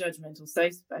that non-judgmental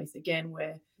safe space again,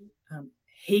 where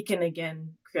he can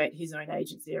again create his own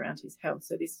agency around his health.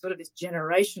 So this sort of this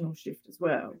generational shift as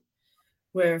well,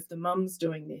 where if the mum's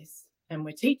doing this and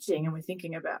we're teaching and we're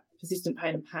thinking about persistent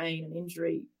pain and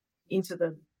injury into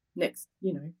the next,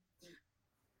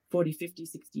 40, 50,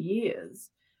 60 years,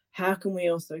 how can we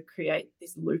also create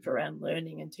this loop around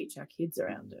learning and teach our kids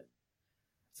around it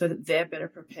so that they're better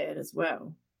prepared as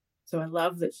well? So I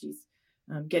love that she's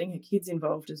getting her kids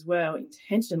involved as well,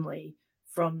 intentionally,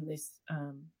 from this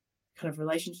kind of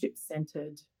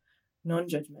relationship-centered,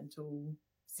 non-judgmental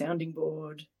sounding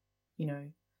board.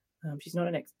 She's not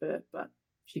an expert, but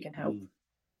she can help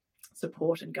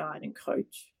support and guide and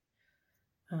coach.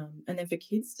 And then for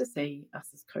kids to see us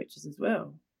as coaches as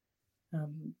well.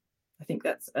 I think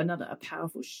that's a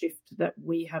powerful shift that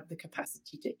we have the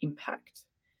capacity to impact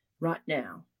right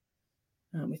now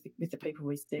with the people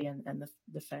we see and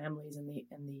the families and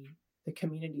the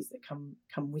communities that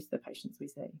come with the patients we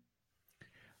see.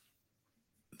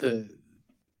 The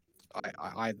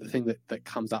thing that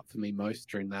comes up for me most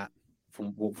during that,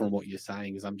 from what you're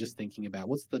saying, is I'm just thinking about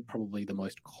what's probably the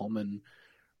most common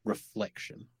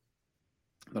reflection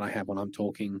that I have when I'm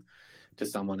talking to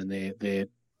someone and they're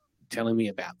telling me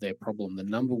about their problem. The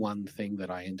number one thing that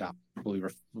I end up probably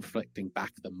reflecting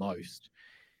back the most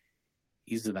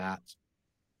is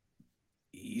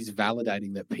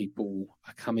validating that people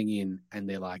are coming in and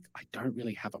they're like, I don't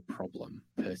really have a problem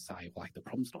per se. Like, the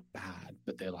problem's not bad,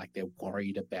 but they're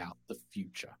worried about the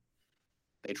future.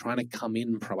 They're trying to come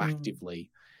in proactively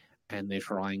and they're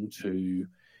trying to,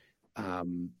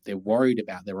 they're worried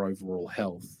about their overall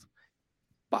health,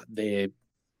 but there's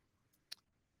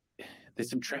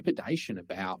some trepidation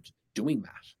about doing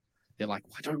that. They're like,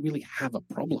 well, I don't really have a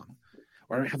problem,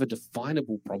 or I don't have a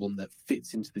definable problem that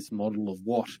fits into this model of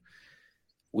what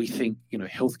we think,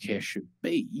 healthcare should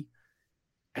be.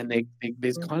 And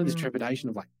there's kind of this trepidation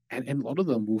of and a lot of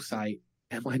them will say,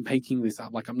 am I making this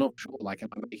up? Like, I'm not sure. Like, am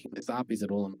I making this up? Is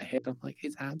it all in my head? I'm like,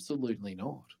 it's absolutely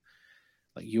not.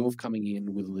 Like, you're coming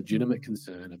in with a legitimate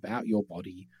concern about your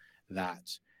body, that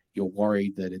you're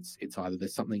worried that it's either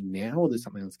there's something now or there's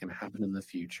something that's going to happen in the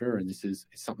future. And this is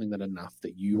something that enough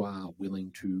that you are willing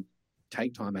to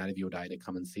take time out of your day to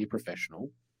come and see a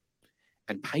professional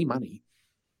and pay money.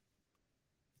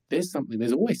 There's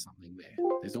always something there.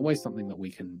 There's always something that we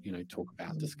can, talk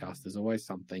about, discuss. There's always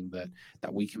something that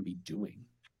we can be doing,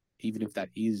 even if that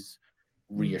is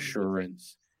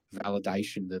reassurance,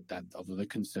 validation that of the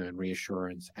concern,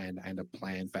 reassurance, and a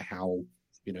plan for how,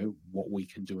 what we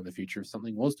can do in the future if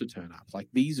something was to turn up. Like,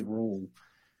 these are all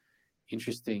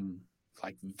interesting,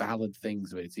 like, valid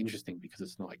things, but it's interesting because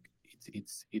it's not like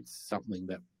it's something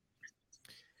that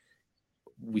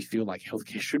we feel like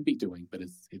healthcare should be doing, but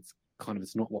it's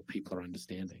not what people are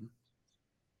understanding.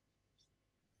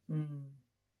 And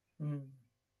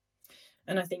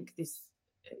I think this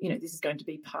is going to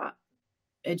be part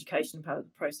education, part of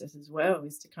the process as well,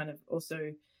 is to kind of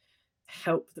also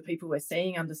help the people we're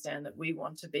seeing understand that we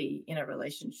want to be in a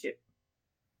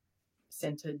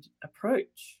relationship-centered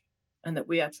approach, and that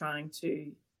we are trying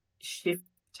to shift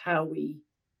how we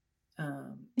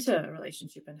enter a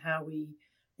relationship and how we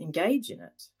engage in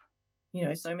it.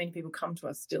 So many people come to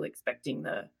us still expecting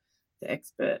the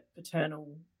expert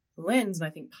paternal lens. And I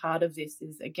think part of this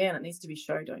is, again, it needs to be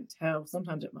show, don't tell.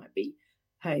 Sometimes it might be,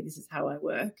 hey, this is how I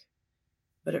work.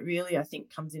 But it really, I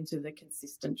think, comes into the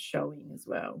consistent showing as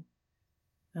well.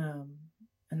 And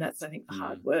that's, I think, the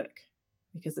hard work,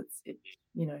 because it's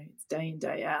day in,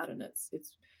 day out, and it's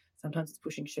sometimes it's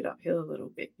pushing shit uphill a little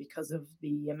bit because of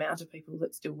the amount of people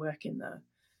that still work in the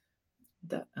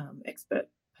expert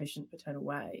patient paternal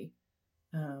way.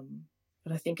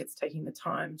 But I think it's taking the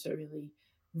time to really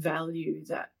value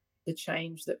that the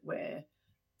change that we're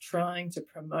trying to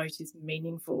promote is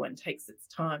meaningful and takes its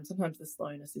time. Sometimes the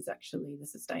slowness is actually the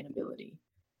sustainability.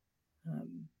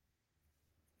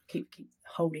 Keep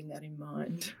holding that in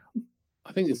mind.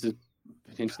 I think this is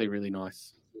potentially a really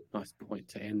nice point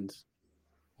to end.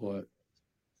 Or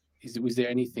was there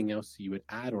anything else you would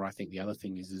add? Or I think the other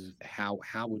thing is how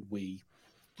would we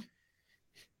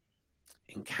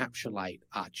encapsulate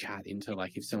our chat into,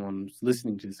 like, if someone's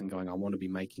listening to this and going, I want to be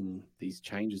making these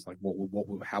changes, like,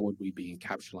 how would we be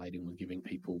encapsulating when giving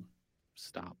people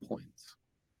start points?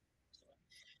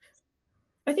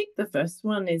 I think the first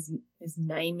one is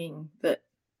naming that,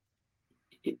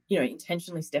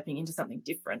 intentionally stepping into something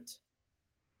different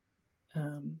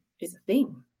is a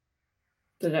thing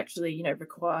that actually,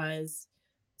 requires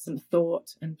some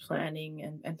thought and planning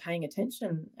and paying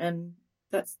attention. And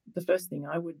that's the first thing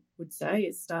I would say,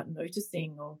 is start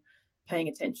noticing or paying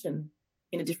attention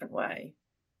in a different way.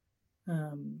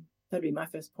 That'd be my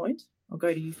first point. I'll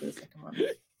go to you for the second one.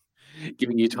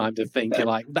 Giving you time to think. You're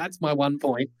like, that's my one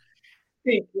point.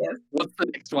 Yes. What's the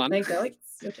next one? Thanks, Alex.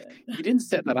 Your turn. You didn't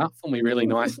set that up for me really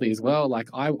nicely as well. Like,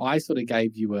 I sort of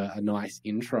gave you a nice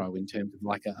intro in terms of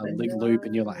like a big loop,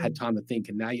 and you're like, had time to think,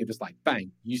 and now you're just like,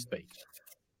 bang, you speak.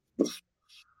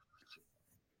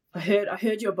 I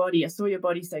heard your body. I saw your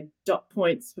body say dot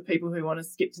points for people who want to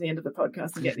skip to the end of the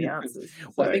podcast and get the answers.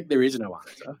 Well, I think there is no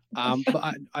answer.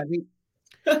 But I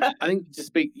think to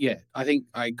speak, I think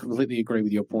I completely agree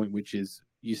with your point, which is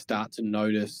once you start to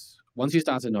notice,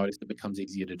 it becomes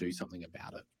easier to do something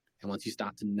about it. And once you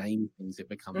start to name things, it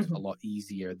becomes a lot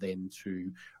easier then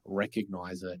to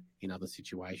recognize it in other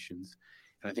situations.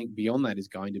 And I think beyond that is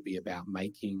going to be about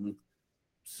making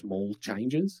small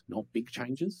changes, not big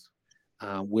changes.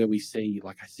 Where we see,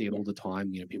 like I see it all the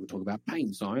time, people talk about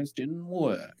pain science didn't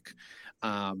work.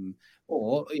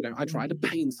 Or, I tried to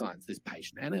pain science this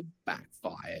patient and it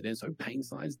backfired. And so pain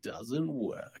science doesn't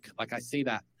work. Like I see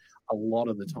that a lot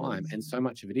of the time. And so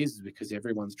much of it is because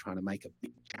everyone's trying to make a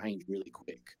big change really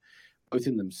quick, both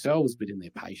in themselves, but in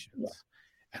their patients.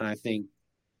 Yeah. And I think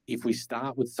if we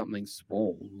start with something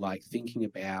small, like thinking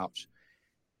about,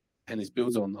 and this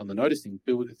builds on the noticing,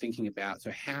 thinking about,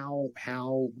 so how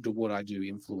do what I do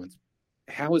influence,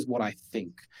 how is what I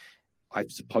think I'm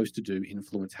supposed to do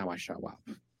influence how I show up?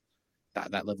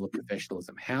 That level of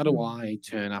professionalism. How do I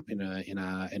turn up in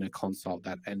a consult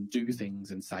and do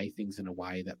things and say things in a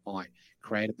way that might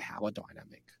create a power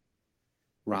dynamic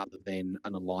rather than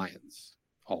an alliance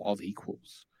of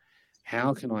equals?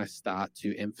 How can I start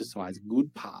to emphasize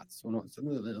good parts? Well, not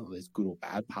there's good or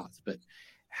bad parts, but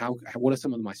what are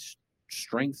some of my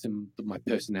strengths in my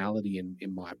personality and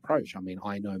in my approach? I mean,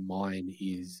 I know mine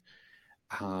is,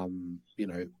 I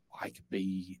could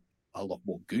be a lot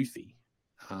more goofy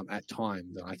at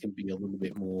times, and I can be a little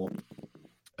bit more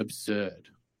absurd,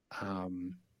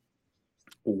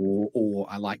 or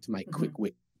I like to make quick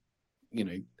wit,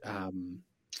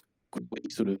 quick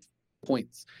wit sort of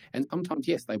points, and sometimes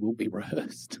yes, they will be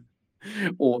rehearsed,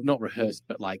 or not rehearsed,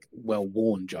 but like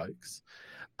well-worn jokes.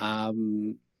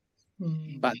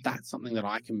 But that's something that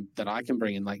I can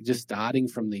bring in, like just starting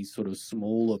from these sort of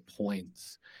smaller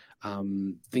points,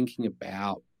 thinking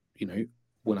about,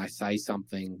 when I say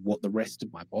something, what the rest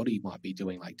of my body might be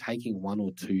doing, like taking one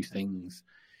or two things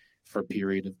for a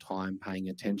period of time, paying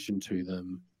attention to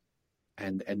them,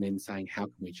 and then saying, how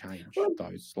can we change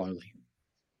those slowly?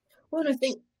 Well, I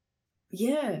think,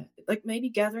 like maybe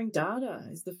gathering data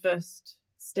is the first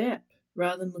step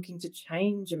rather than looking to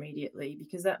change immediately,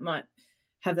 because that might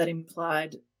have that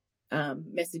implied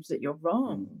message that you're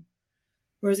wrong.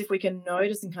 Whereas if we can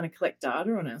notice and kind of collect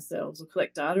data on ourselves or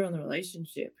collect data on the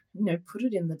relationship, put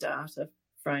it in the data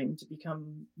frame to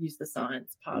use the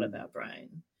science part of our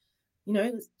brain.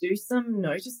 Let's do some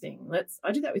noticing.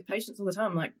 I do that with patients all the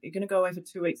time. Like, you're going to go away for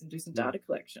 2 weeks and do some data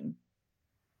collection.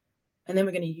 And then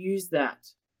we're going to use that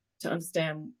to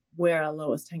understand where our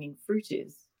lowest hanging fruit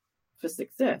is for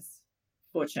success,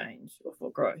 for change, or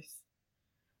for growth.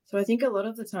 So I think a lot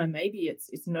of the time, maybe it's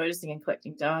noticing and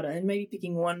collecting data, and maybe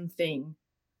picking one thing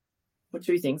or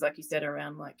two things, like you said,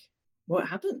 around like what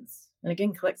happens, and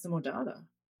again, collect some more data.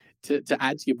 To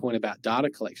add to your point about data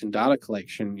collection,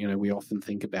 we often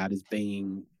think about as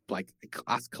being like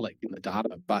us collecting the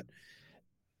data, but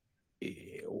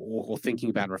or thinking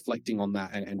about reflecting on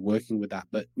that and working with that.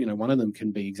 But, one of them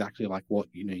can be exactly like what,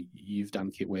 you've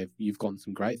done, Kit, where you've gotten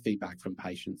some great feedback from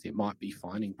patients. It might be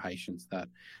finding patients that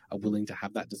are willing to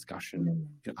have that discussion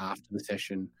after the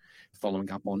session,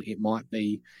 following up on. It might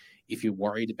be, if you're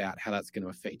worried about how that's going to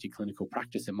affect your clinical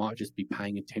practice, it might just be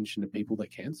paying attention to people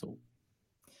that cancel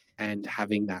and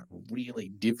having that really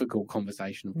difficult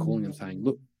conversation of calling them saying,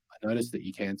 look, I noticed that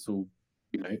you cancelled,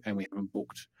 and we haven't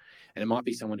booked. And it might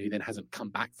be someone who then hasn't come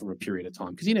back for a period of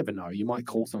time, because you never know. You might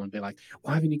call someone and be like,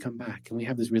 why haven't you come back? And we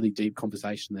have this really deep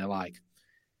conversation. They're like,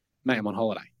 mate, I'm on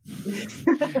holiday.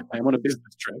 I'm on a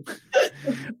business trip.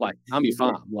 Like, I'm your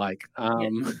farm. Like,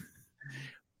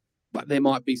 but there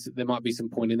might be some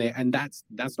point in there. And that's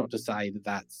not to say that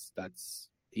that's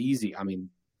easy. I mean,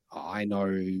 I know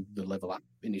the Level Up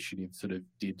initiative sort of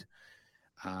did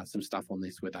some stuff on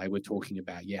this where they were talking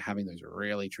about, having those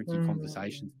really tricky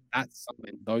conversations. That's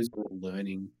something, those are all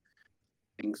learning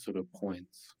sort of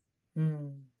points.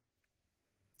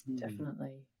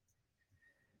 Definitely.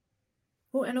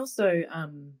 Well, and also,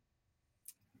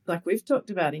 like we've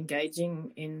talked about,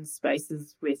 engaging in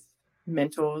spaces with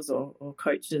mentors or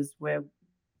coaches where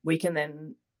we can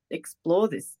then explore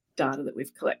this data that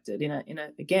we've collected in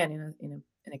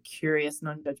a curious,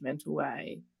 non-judgmental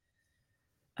way,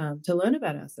 to learn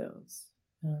about ourselves,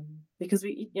 because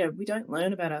we don't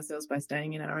learn about ourselves by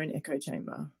staying in our own echo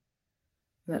chamber.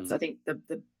 And that's I think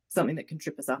the something that can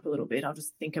trip us up a little bit. I'll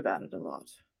just think about it a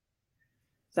lot.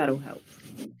 That'll help.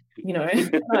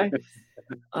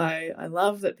 I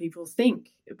love that people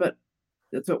think, but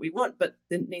that's what we want. But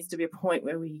there needs to be a point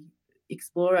where we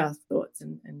explore our thoughts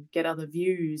and get other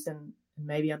views and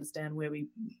maybe understand where we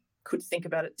could think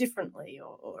about it differently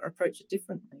or approach it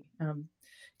differently.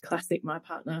 Classic, my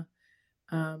partner,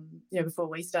 before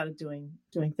we started doing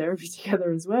therapy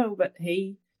together as well, but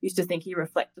he used to think he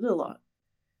reflected a lot.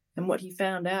 And what he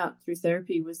found out through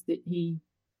therapy was that he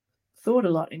thought a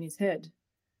lot in his head,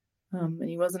 and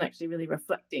he wasn't actually really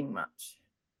reflecting much.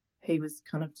 He was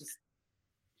kind of just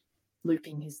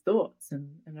looping his thoughts and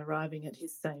arriving at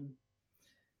his same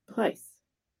place.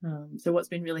 So what's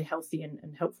been really healthy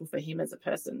and helpful for him as a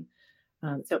person,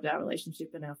 it's helped our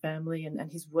relationship and our family,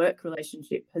 and his work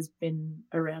relationship has been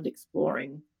around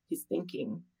exploring his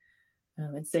thinking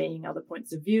and seeing other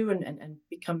points of view and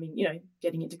becoming,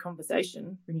 getting into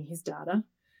conversation, bringing his data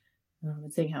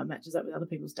and seeing how it matches up with other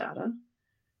people's data.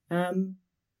 And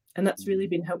that's really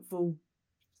been helpful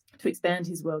to expand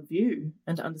his worldview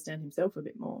and to understand himself a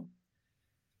bit more.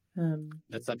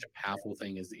 That's such a powerful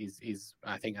thing. Is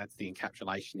I think that's the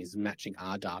encapsulation, is matching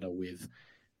our data with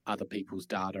other people's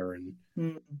data, and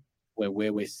where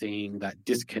we're seeing that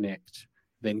disconnect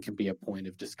then can be a point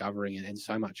of discovery. And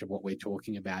so much of what we're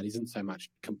talking about isn't so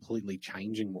much completely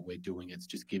changing what we're doing. It's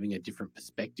just giving a different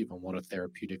perspective on what a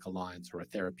therapeutic alliance or a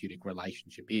therapeutic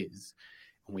relationship is.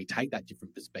 And we take that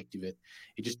different perspective, it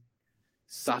just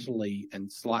subtly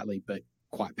and slightly, but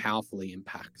quite powerfully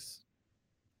impacts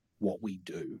what we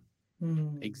do.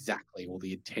 Exactly, or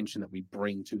the attention that we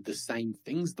bring to the same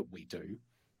things that we do,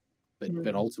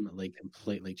 but ultimately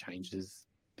completely changes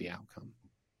the outcome.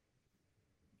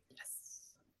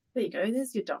 Yes, there you go.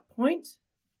 There's your dot point.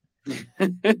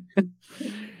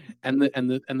 and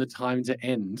the time to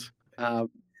end.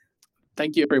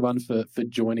 Thank you everyone for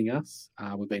joining us.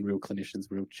 We've been Real Clinicians,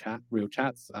 Real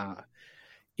Chats.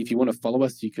 If you want to follow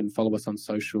us, you can follow us on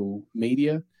social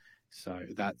media. So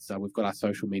that's we've got our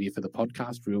social media for the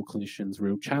podcast, Real Clinicians,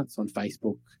 Real Chats, on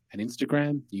Facebook and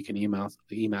Instagram. You can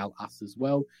email us as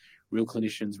well,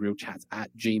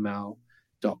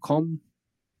 realcliniciansrealchats@gmail.com.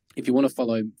 If you want to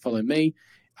follow me,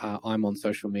 I'm on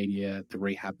social media, The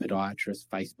Rehab Podiatrist,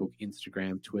 Facebook,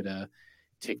 Instagram, Twitter,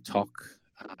 TikTok.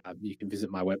 You can visit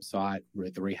my website,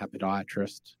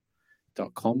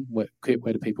 therehabpodiatrist.com. Where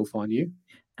do people find you?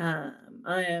 I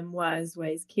am Wise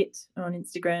Ways Kit on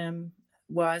Instagram,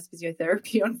 Wise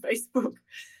Physiotherapy on Facebook,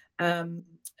 and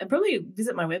probably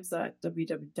visit my website,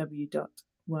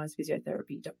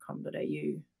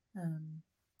 www.wisephysiotherapy.com.au,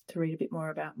 to read a bit more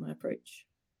about my approach.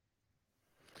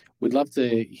 We'd love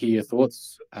to hear your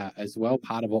thoughts as well.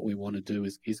 Part of what we want to do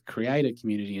is create a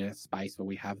community and a space where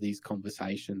we have these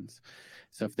conversations.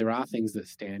 So if there are things that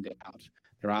stand out,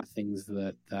 there are things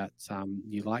that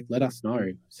you like, let us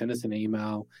know. Send us an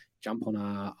email, jump on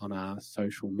our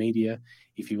social media.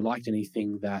 If you liked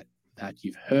anything that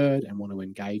you've heard and want to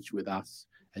engage with us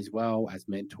as well as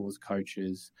mentors,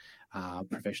 coaches,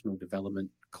 professional development,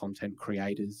 content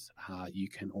creators, you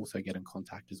can also get in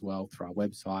contact as well through our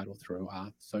website or through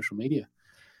our social media.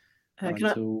 Can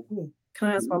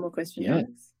I ask one more question, Yeah.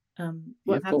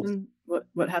 Alex?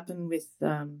 What happened with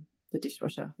the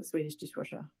dishwasher, the Swedish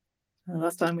dishwasher?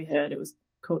 Last time we heard, it was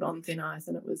called on thin ice,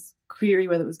 and it was query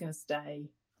whether it was going to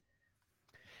stay.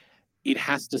 It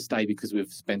has to stay because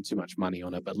we've spent too much money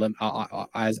on it. But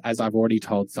as I've already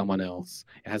told someone else,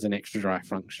 it has an extra dry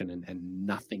function, and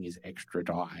nothing is extra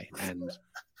dry. And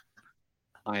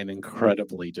I am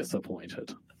incredibly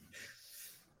disappointed.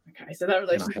 Okay, so that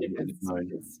relationship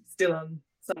is still on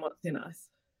somewhat thin ice.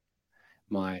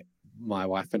 My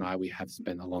wife and I, we have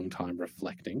spent a long time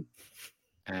reflecting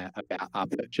about our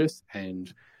purchase,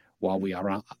 and while we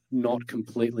are not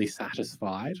completely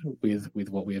satisfied with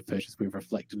what we have purchased, we've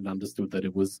reflected and understood that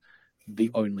it was the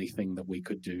only thing that we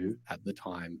could do at the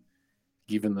time,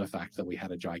 given the fact that we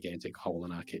had a gigantic hole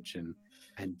in our kitchen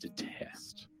and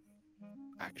detest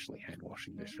actually hand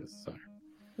washing dishes. So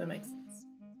that makes sense.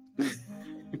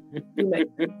 You make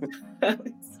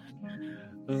sense.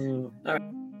 All right.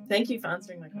 Thank you for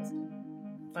answering my question.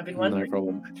 I've been wondering. No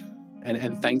problem.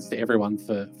 And thanks to everyone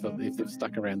for if they've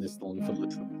stuck around this long for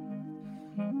listening.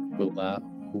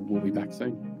 We'll be back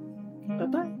soon.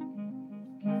 Bye-bye.